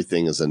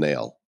everything is a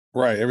nail.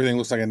 Right. Everything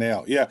looks like a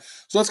nail. Yeah.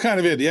 So that's kind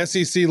of it. The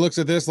SEC looks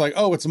at this like,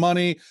 oh, it's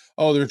money.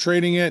 Oh, they're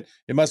trading it.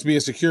 It must be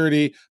a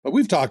security. But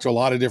we've talked to a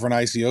lot of different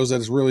ICOs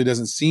that it really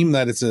doesn't seem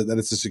that it's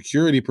a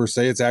security per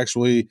se. It's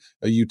actually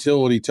a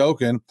utility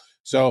token.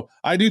 So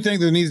I do think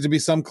there needs to be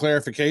some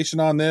clarification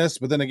on this.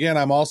 But then again,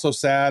 I'm also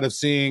sad of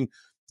seeing,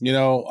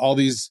 all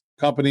these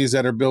companies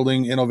that are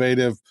building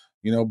innovative,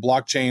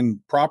 blockchain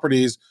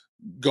properties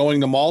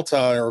going to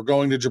Malta or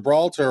going to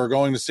Gibraltar or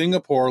going to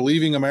Singapore,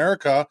 leaving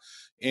America.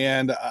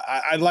 And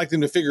I'd like them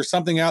to figure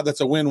something out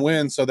that's a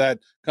win-win so that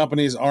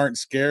companies aren't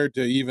scared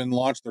to even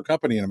launch their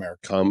company in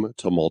America. Come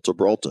to Malta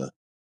Gibraltar,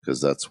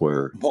 because that's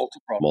where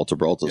Malta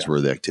Gibraltar is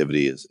where the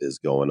activity is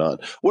going on.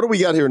 What do we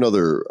got here?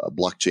 Another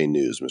blockchain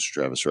news, Mr.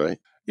 Travis, right?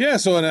 Yeah,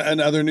 so in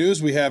other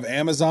news, we have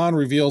Amazon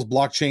reveals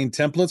blockchain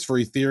templates for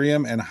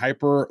Ethereum and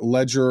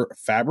Hyperledger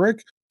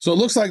Fabric. So it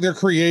looks like they're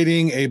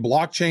creating a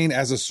blockchain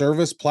as a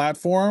service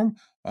platform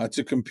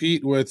to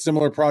compete with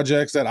similar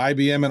projects that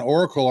IBM and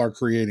Oracle are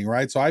creating,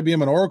 right? So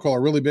IBM and Oracle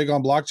are really big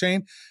on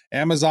blockchain.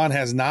 Amazon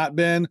has not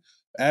been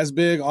as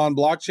big on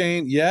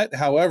blockchain yet.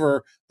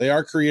 However, they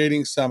are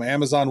creating some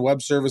Amazon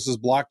Web Services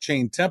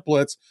blockchain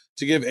templates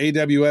to give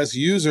AWS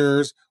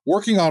users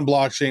working on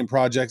blockchain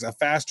projects a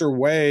faster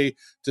way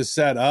to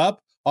set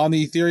up on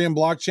the Ethereum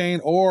blockchain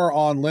or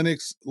on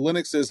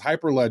Linux's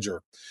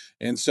Hyperledger.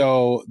 And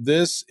so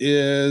this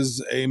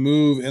is a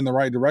move in the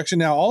right direction.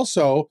 Now,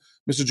 also,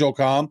 Mr. Joel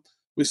Comm,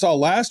 we saw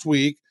last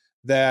week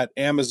that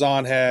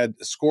Amazon had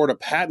scored a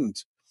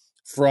patent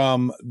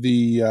from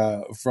the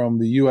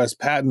U.S.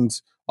 Patent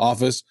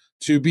Office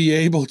to be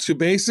able to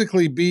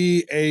basically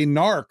be a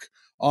narc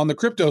on the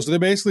crypto. So they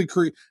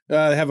basically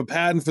have a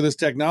patent for this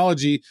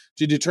technology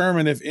to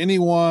determine if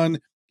anyone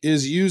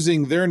is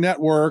using their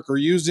network or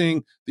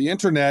using the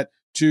internet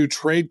to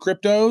trade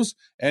cryptos,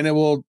 and it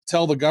will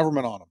tell the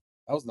government on them.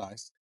 That was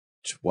nice.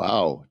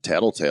 Wow,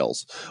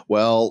 tattletales.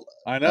 Well,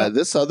 I know.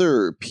 This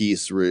other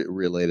piece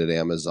related to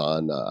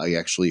Amazon, I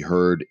actually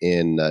heard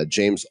in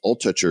James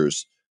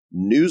Altucher's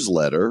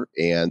newsletter,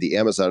 and the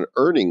Amazon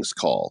earnings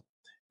call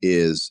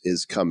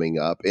is coming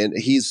up, and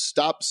he's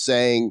stopped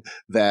saying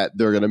that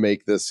they're going to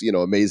make this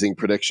amazing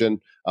prediction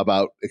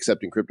about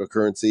accepting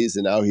cryptocurrencies,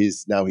 and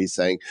now he's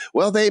saying,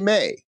 well, they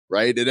may,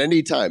 right, at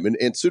any time,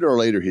 and sooner or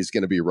later he's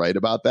going to be right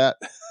about that.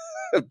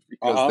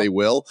 Because they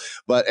will.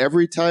 But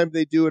every time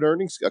they do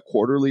a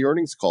quarterly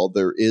earnings call,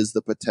 there is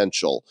the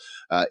potential.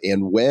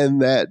 And when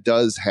that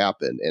does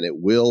happen, and it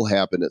will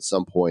happen at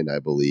some point, I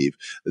believe,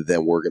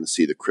 then we're going to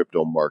see the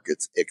crypto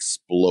markets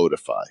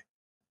explodify.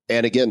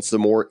 And again, some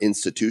more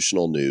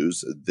institutional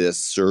news. This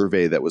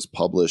survey that was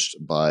published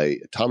by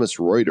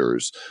Thomson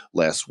Reuters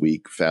last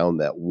week found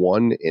that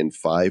 1 in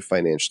 5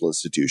 financial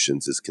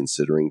institutions is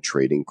considering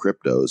trading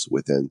cryptos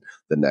within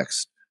the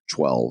next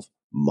 12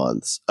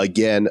 months.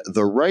 Again,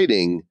 the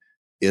writing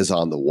is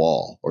on the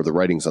wall, or the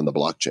writing's on the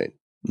blockchain.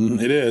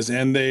 It is.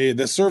 And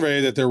the survey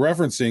that they're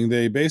referencing,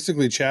 they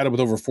basically chatted with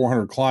over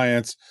 400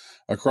 clients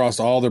across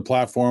all their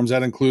platforms.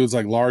 That includes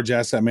like large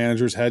asset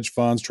managers, hedge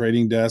funds,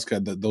 trading desks,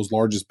 those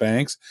largest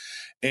banks.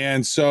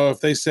 And so if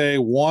they say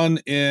 1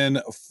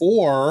 in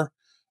 4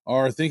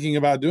 are thinking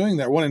about doing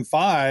that, 1 in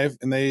 5,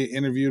 and they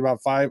interviewed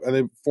about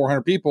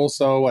 400 people.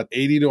 So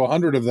 80 to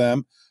 100 of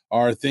them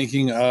are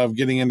thinking of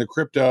getting into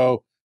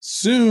crypto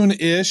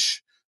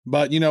soon-ish.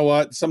 But you know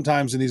what?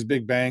 Sometimes in these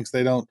big banks,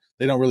 they don't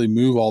really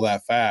move all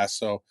that fast.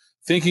 So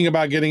thinking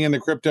about getting into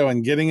crypto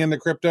and getting into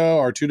crypto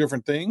are two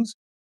different things.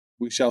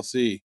 We shall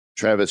see.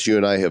 Travis, you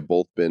and I have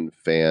both been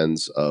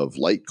fans of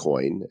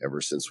Litecoin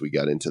ever since we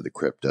got into the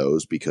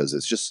cryptos because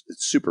it's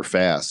super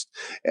fast.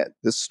 And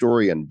this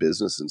story on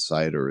Business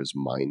Insider is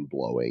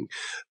mind-blowing.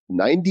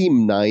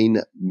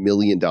 $99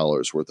 million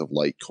worth of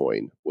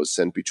Litecoin was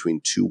sent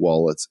between 2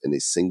 wallets in a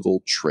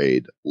single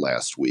trade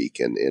last week,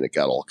 and it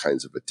got all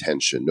kinds of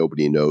attention.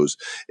 Nobody knows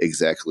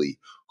exactly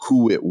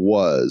who it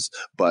was,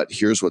 but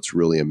here's what's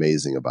really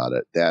amazing about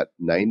it.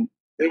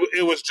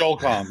 It was Joel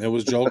Comm. It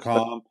was Joel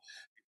Comm.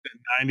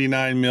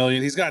 99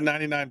 million. He's got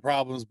 99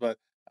 problems, but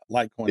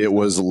Litecoin. It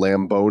was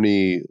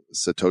Lamboni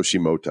Satoshi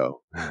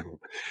Moto.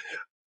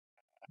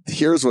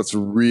 Here's what's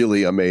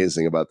really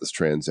amazing about this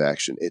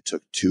transaction. It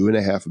took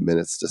 2.5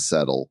 minutes to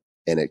settle,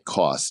 and it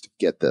cost,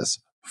 get this,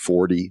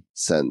 40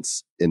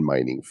 cents in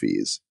mining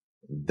fees.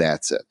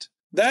 That's it.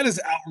 That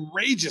is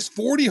outrageous.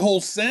 40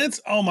 whole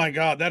cents? Oh my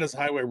God, that is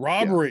highway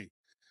robbery. Yeah.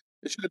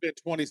 It should have been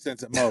 20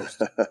 cents at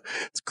most.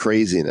 It's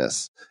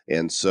craziness.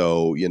 And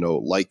so,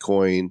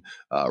 Litecoin,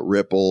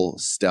 Ripple,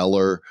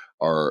 Stellar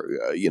are,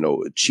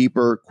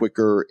 cheaper,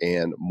 quicker,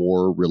 and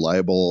more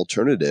reliable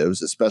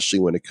alternatives, especially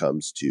when it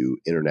comes to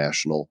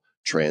international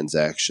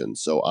transaction.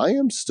 So I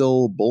am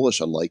still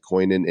bullish on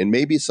Litecoin, and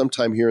maybe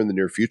sometime here in the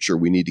near future,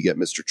 we need to get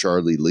Mr.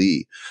 Charlie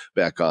Lee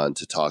back on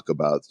to talk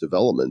about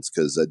developments,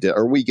 because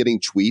are we getting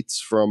tweets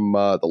from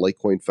the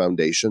Litecoin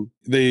Foundation?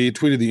 They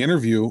tweeted the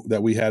interview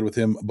that we had with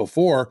him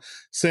before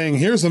saying,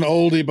 here's an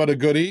oldie but a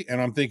goodie.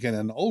 And I'm thinking,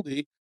 an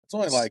oldie? It's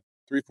only like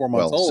 3-4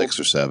 months old. 6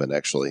 or 7,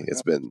 actually.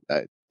 It's been,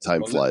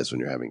 time flies when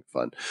you're having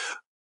fun.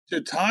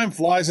 Dude, time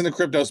flies in the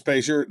crypto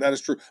space. That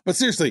is true. But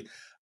seriously,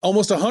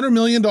 almost $100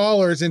 million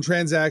in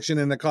transaction,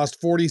 and it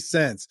cost 40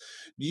 cents.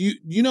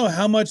 You know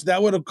how much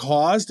that would have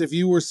cost if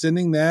you were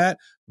sending that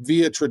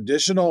via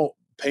traditional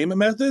payment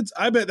methods?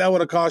 I bet that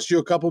would have cost you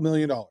a couple $1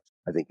 million.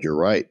 I think you're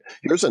right.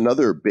 Here's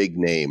another big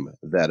name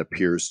that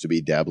appears to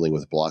be dabbling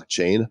with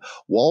blockchain.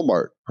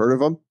 Walmart. Heard of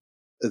them?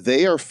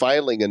 They are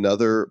filing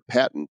another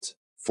patent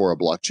for a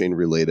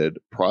blockchain-related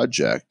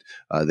project.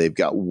 They've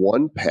got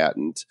one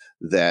patent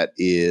that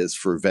is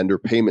for vendor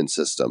payment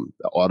system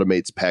that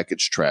automates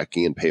package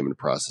tracking and payment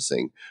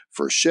processing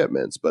for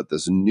shipments. But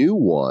this new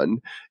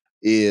one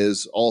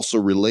is also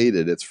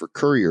related. It's for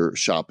courier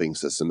shopping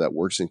system that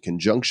works in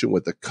conjunction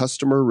with the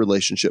customer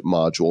relationship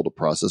module to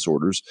process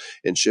orders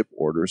and ship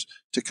orders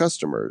to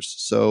customers.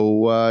 So,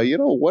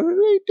 what are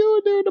they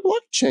doing there in the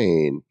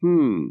blockchain?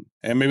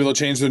 And maybe they'll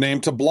change their name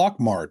to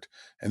Blockmart,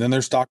 and then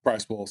their stock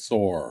price will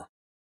soar.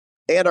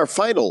 And our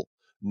final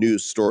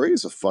news story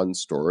is a fun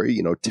story.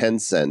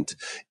 Tencent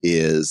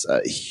is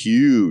a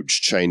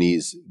huge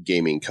Chinese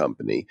gaming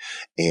company,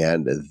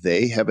 and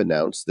they have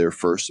announced their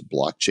first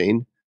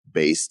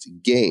blockchain-based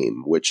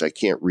game, which I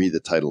can't read the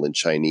title in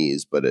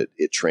Chinese, but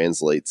it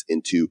translates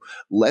into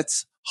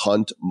Let's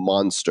Hunt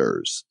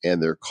Monsters.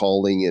 And they're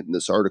calling it in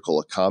this article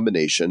a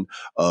combination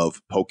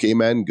of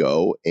Pokemon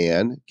Go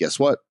and, guess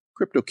what?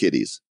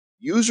 CryptoKitties.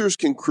 Users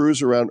can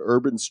cruise around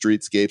urban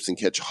streetscapes and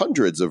catch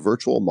hundreds of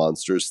virtual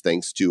monsters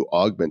thanks to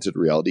augmented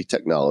reality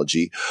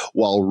technology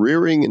while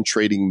rearing and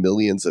trading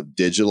millions of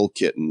digital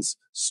kittens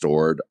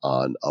stored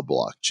on a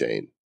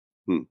blockchain.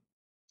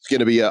 It's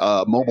going to be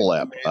a mobile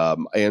app,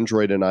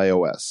 Android and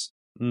iOS.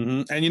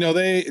 Mm-hmm. And,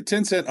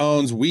 Tencent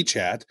owns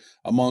WeChat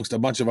amongst a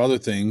bunch of other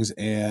things.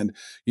 And,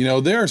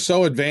 they're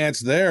so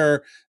advanced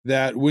there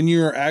that when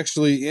you're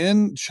actually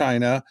in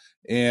China,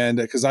 and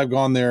because I've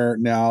gone there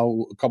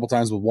now a couple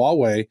times with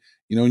Huawei,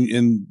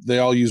 and they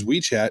all use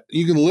WeChat,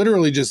 you can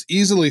literally just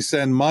easily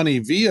send money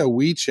via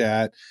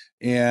WeChat.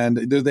 And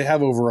they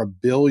have over 1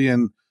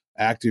 billion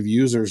active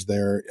users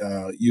there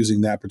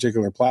using that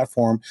particular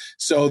platform.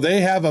 So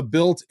they have a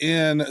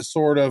built-in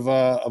sort of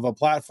a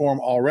platform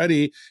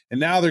already.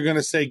 And now they're going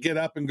to say, get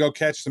up and go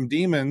catch some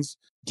demons.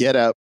 Get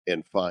up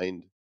and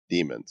find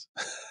demons.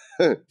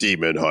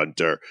 Demon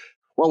hunter.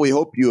 Well, we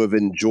hope you have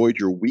enjoyed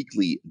your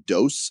weekly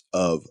dose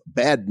of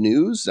bad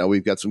news. Now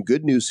we've got some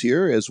good news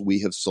here as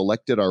we have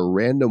selected our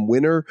random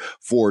winner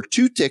for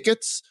 2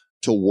 tickets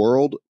to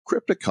World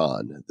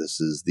Crypticon. This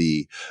is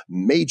the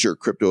major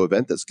crypto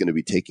event that's going to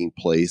be taking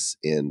place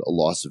in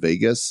Las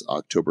Vegas,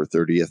 October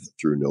 30th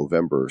through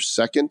November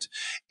 2nd.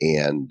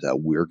 And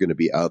we're going to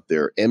be out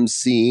there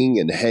emceeing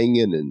and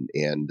hanging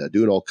and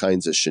doing all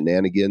kinds of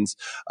shenanigans.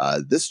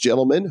 This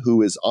gentleman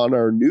who is on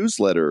our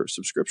newsletter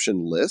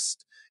subscription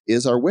list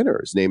is our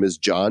winner. His name is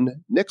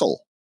John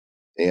Nickel.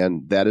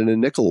 And that in a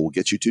nickel will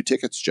get you 2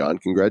 tickets, John.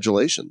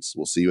 Congratulations.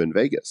 We'll see you in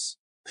Vegas.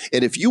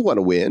 And if you want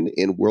to win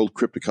in World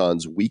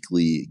Crypticon's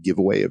weekly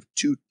giveaway of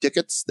 2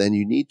 tickets, then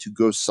you need to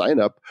go sign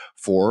up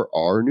for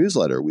our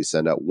newsletter. We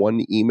send out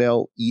 1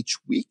 email each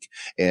week,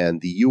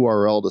 and the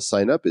URL to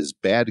sign up is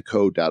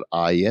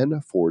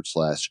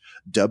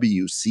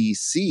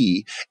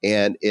badco.in/WCC.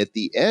 And at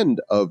the end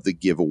of the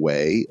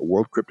giveaway,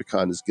 World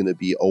Crypticon is going to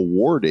be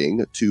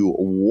awarding to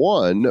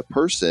 1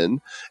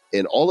 person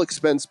an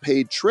all-expense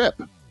paid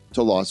trip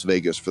to Las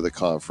Vegas for the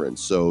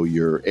conference. So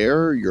your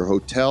air, your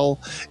hotel,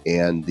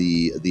 and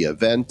the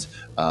event.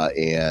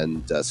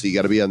 So you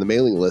got to be on the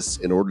mailing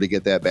list in order to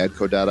get that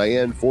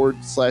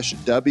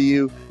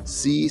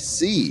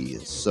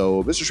badco.in/WCC.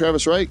 So Mr.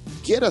 Travis Wright,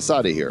 get us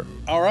out of here.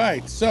 All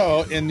right.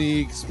 So in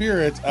the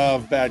spirit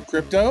of bad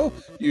crypto,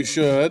 you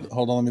should,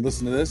 hold on, let me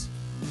listen to this.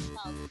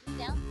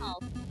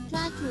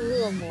 抓住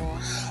恶魔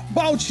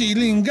保持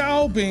领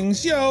高并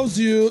小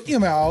组疫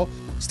苗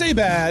Stay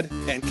bad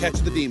and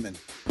catch the demon.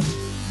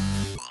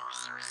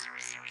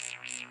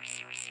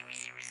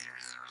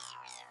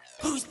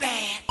 Who's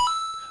bad?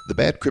 The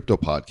Bad Crypto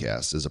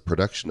Podcast is a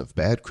production of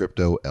Bad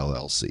Crypto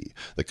LLC.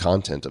 The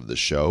content of the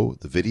show,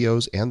 the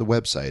videos, and the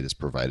website is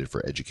provided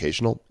for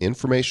educational,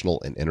 informational,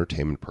 and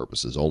entertainment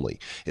purposes only.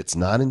 It's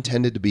not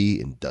intended to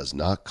be and does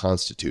not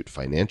constitute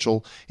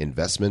financial,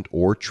 investment,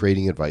 or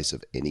trading advice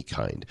of any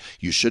kind.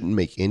 You shouldn't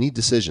make any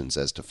decisions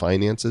as to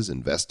finances,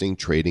 investing,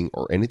 trading,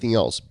 or anything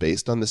else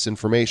based on this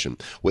information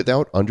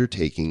without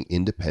undertaking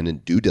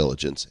independent due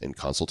diligence and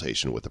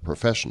consultation with a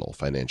professional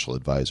financial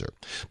advisor.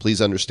 Please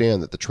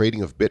understand that the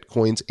trading of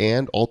Bitcoins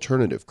and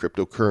alternative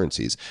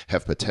cryptocurrencies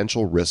have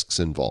potential risks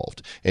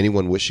involved.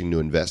 Anyone wishing to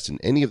invest in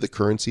any of the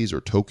currencies or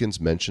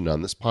tokens mentioned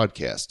on this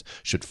podcast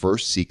should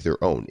first seek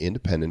their own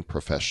independent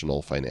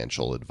professional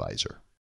financial advisor.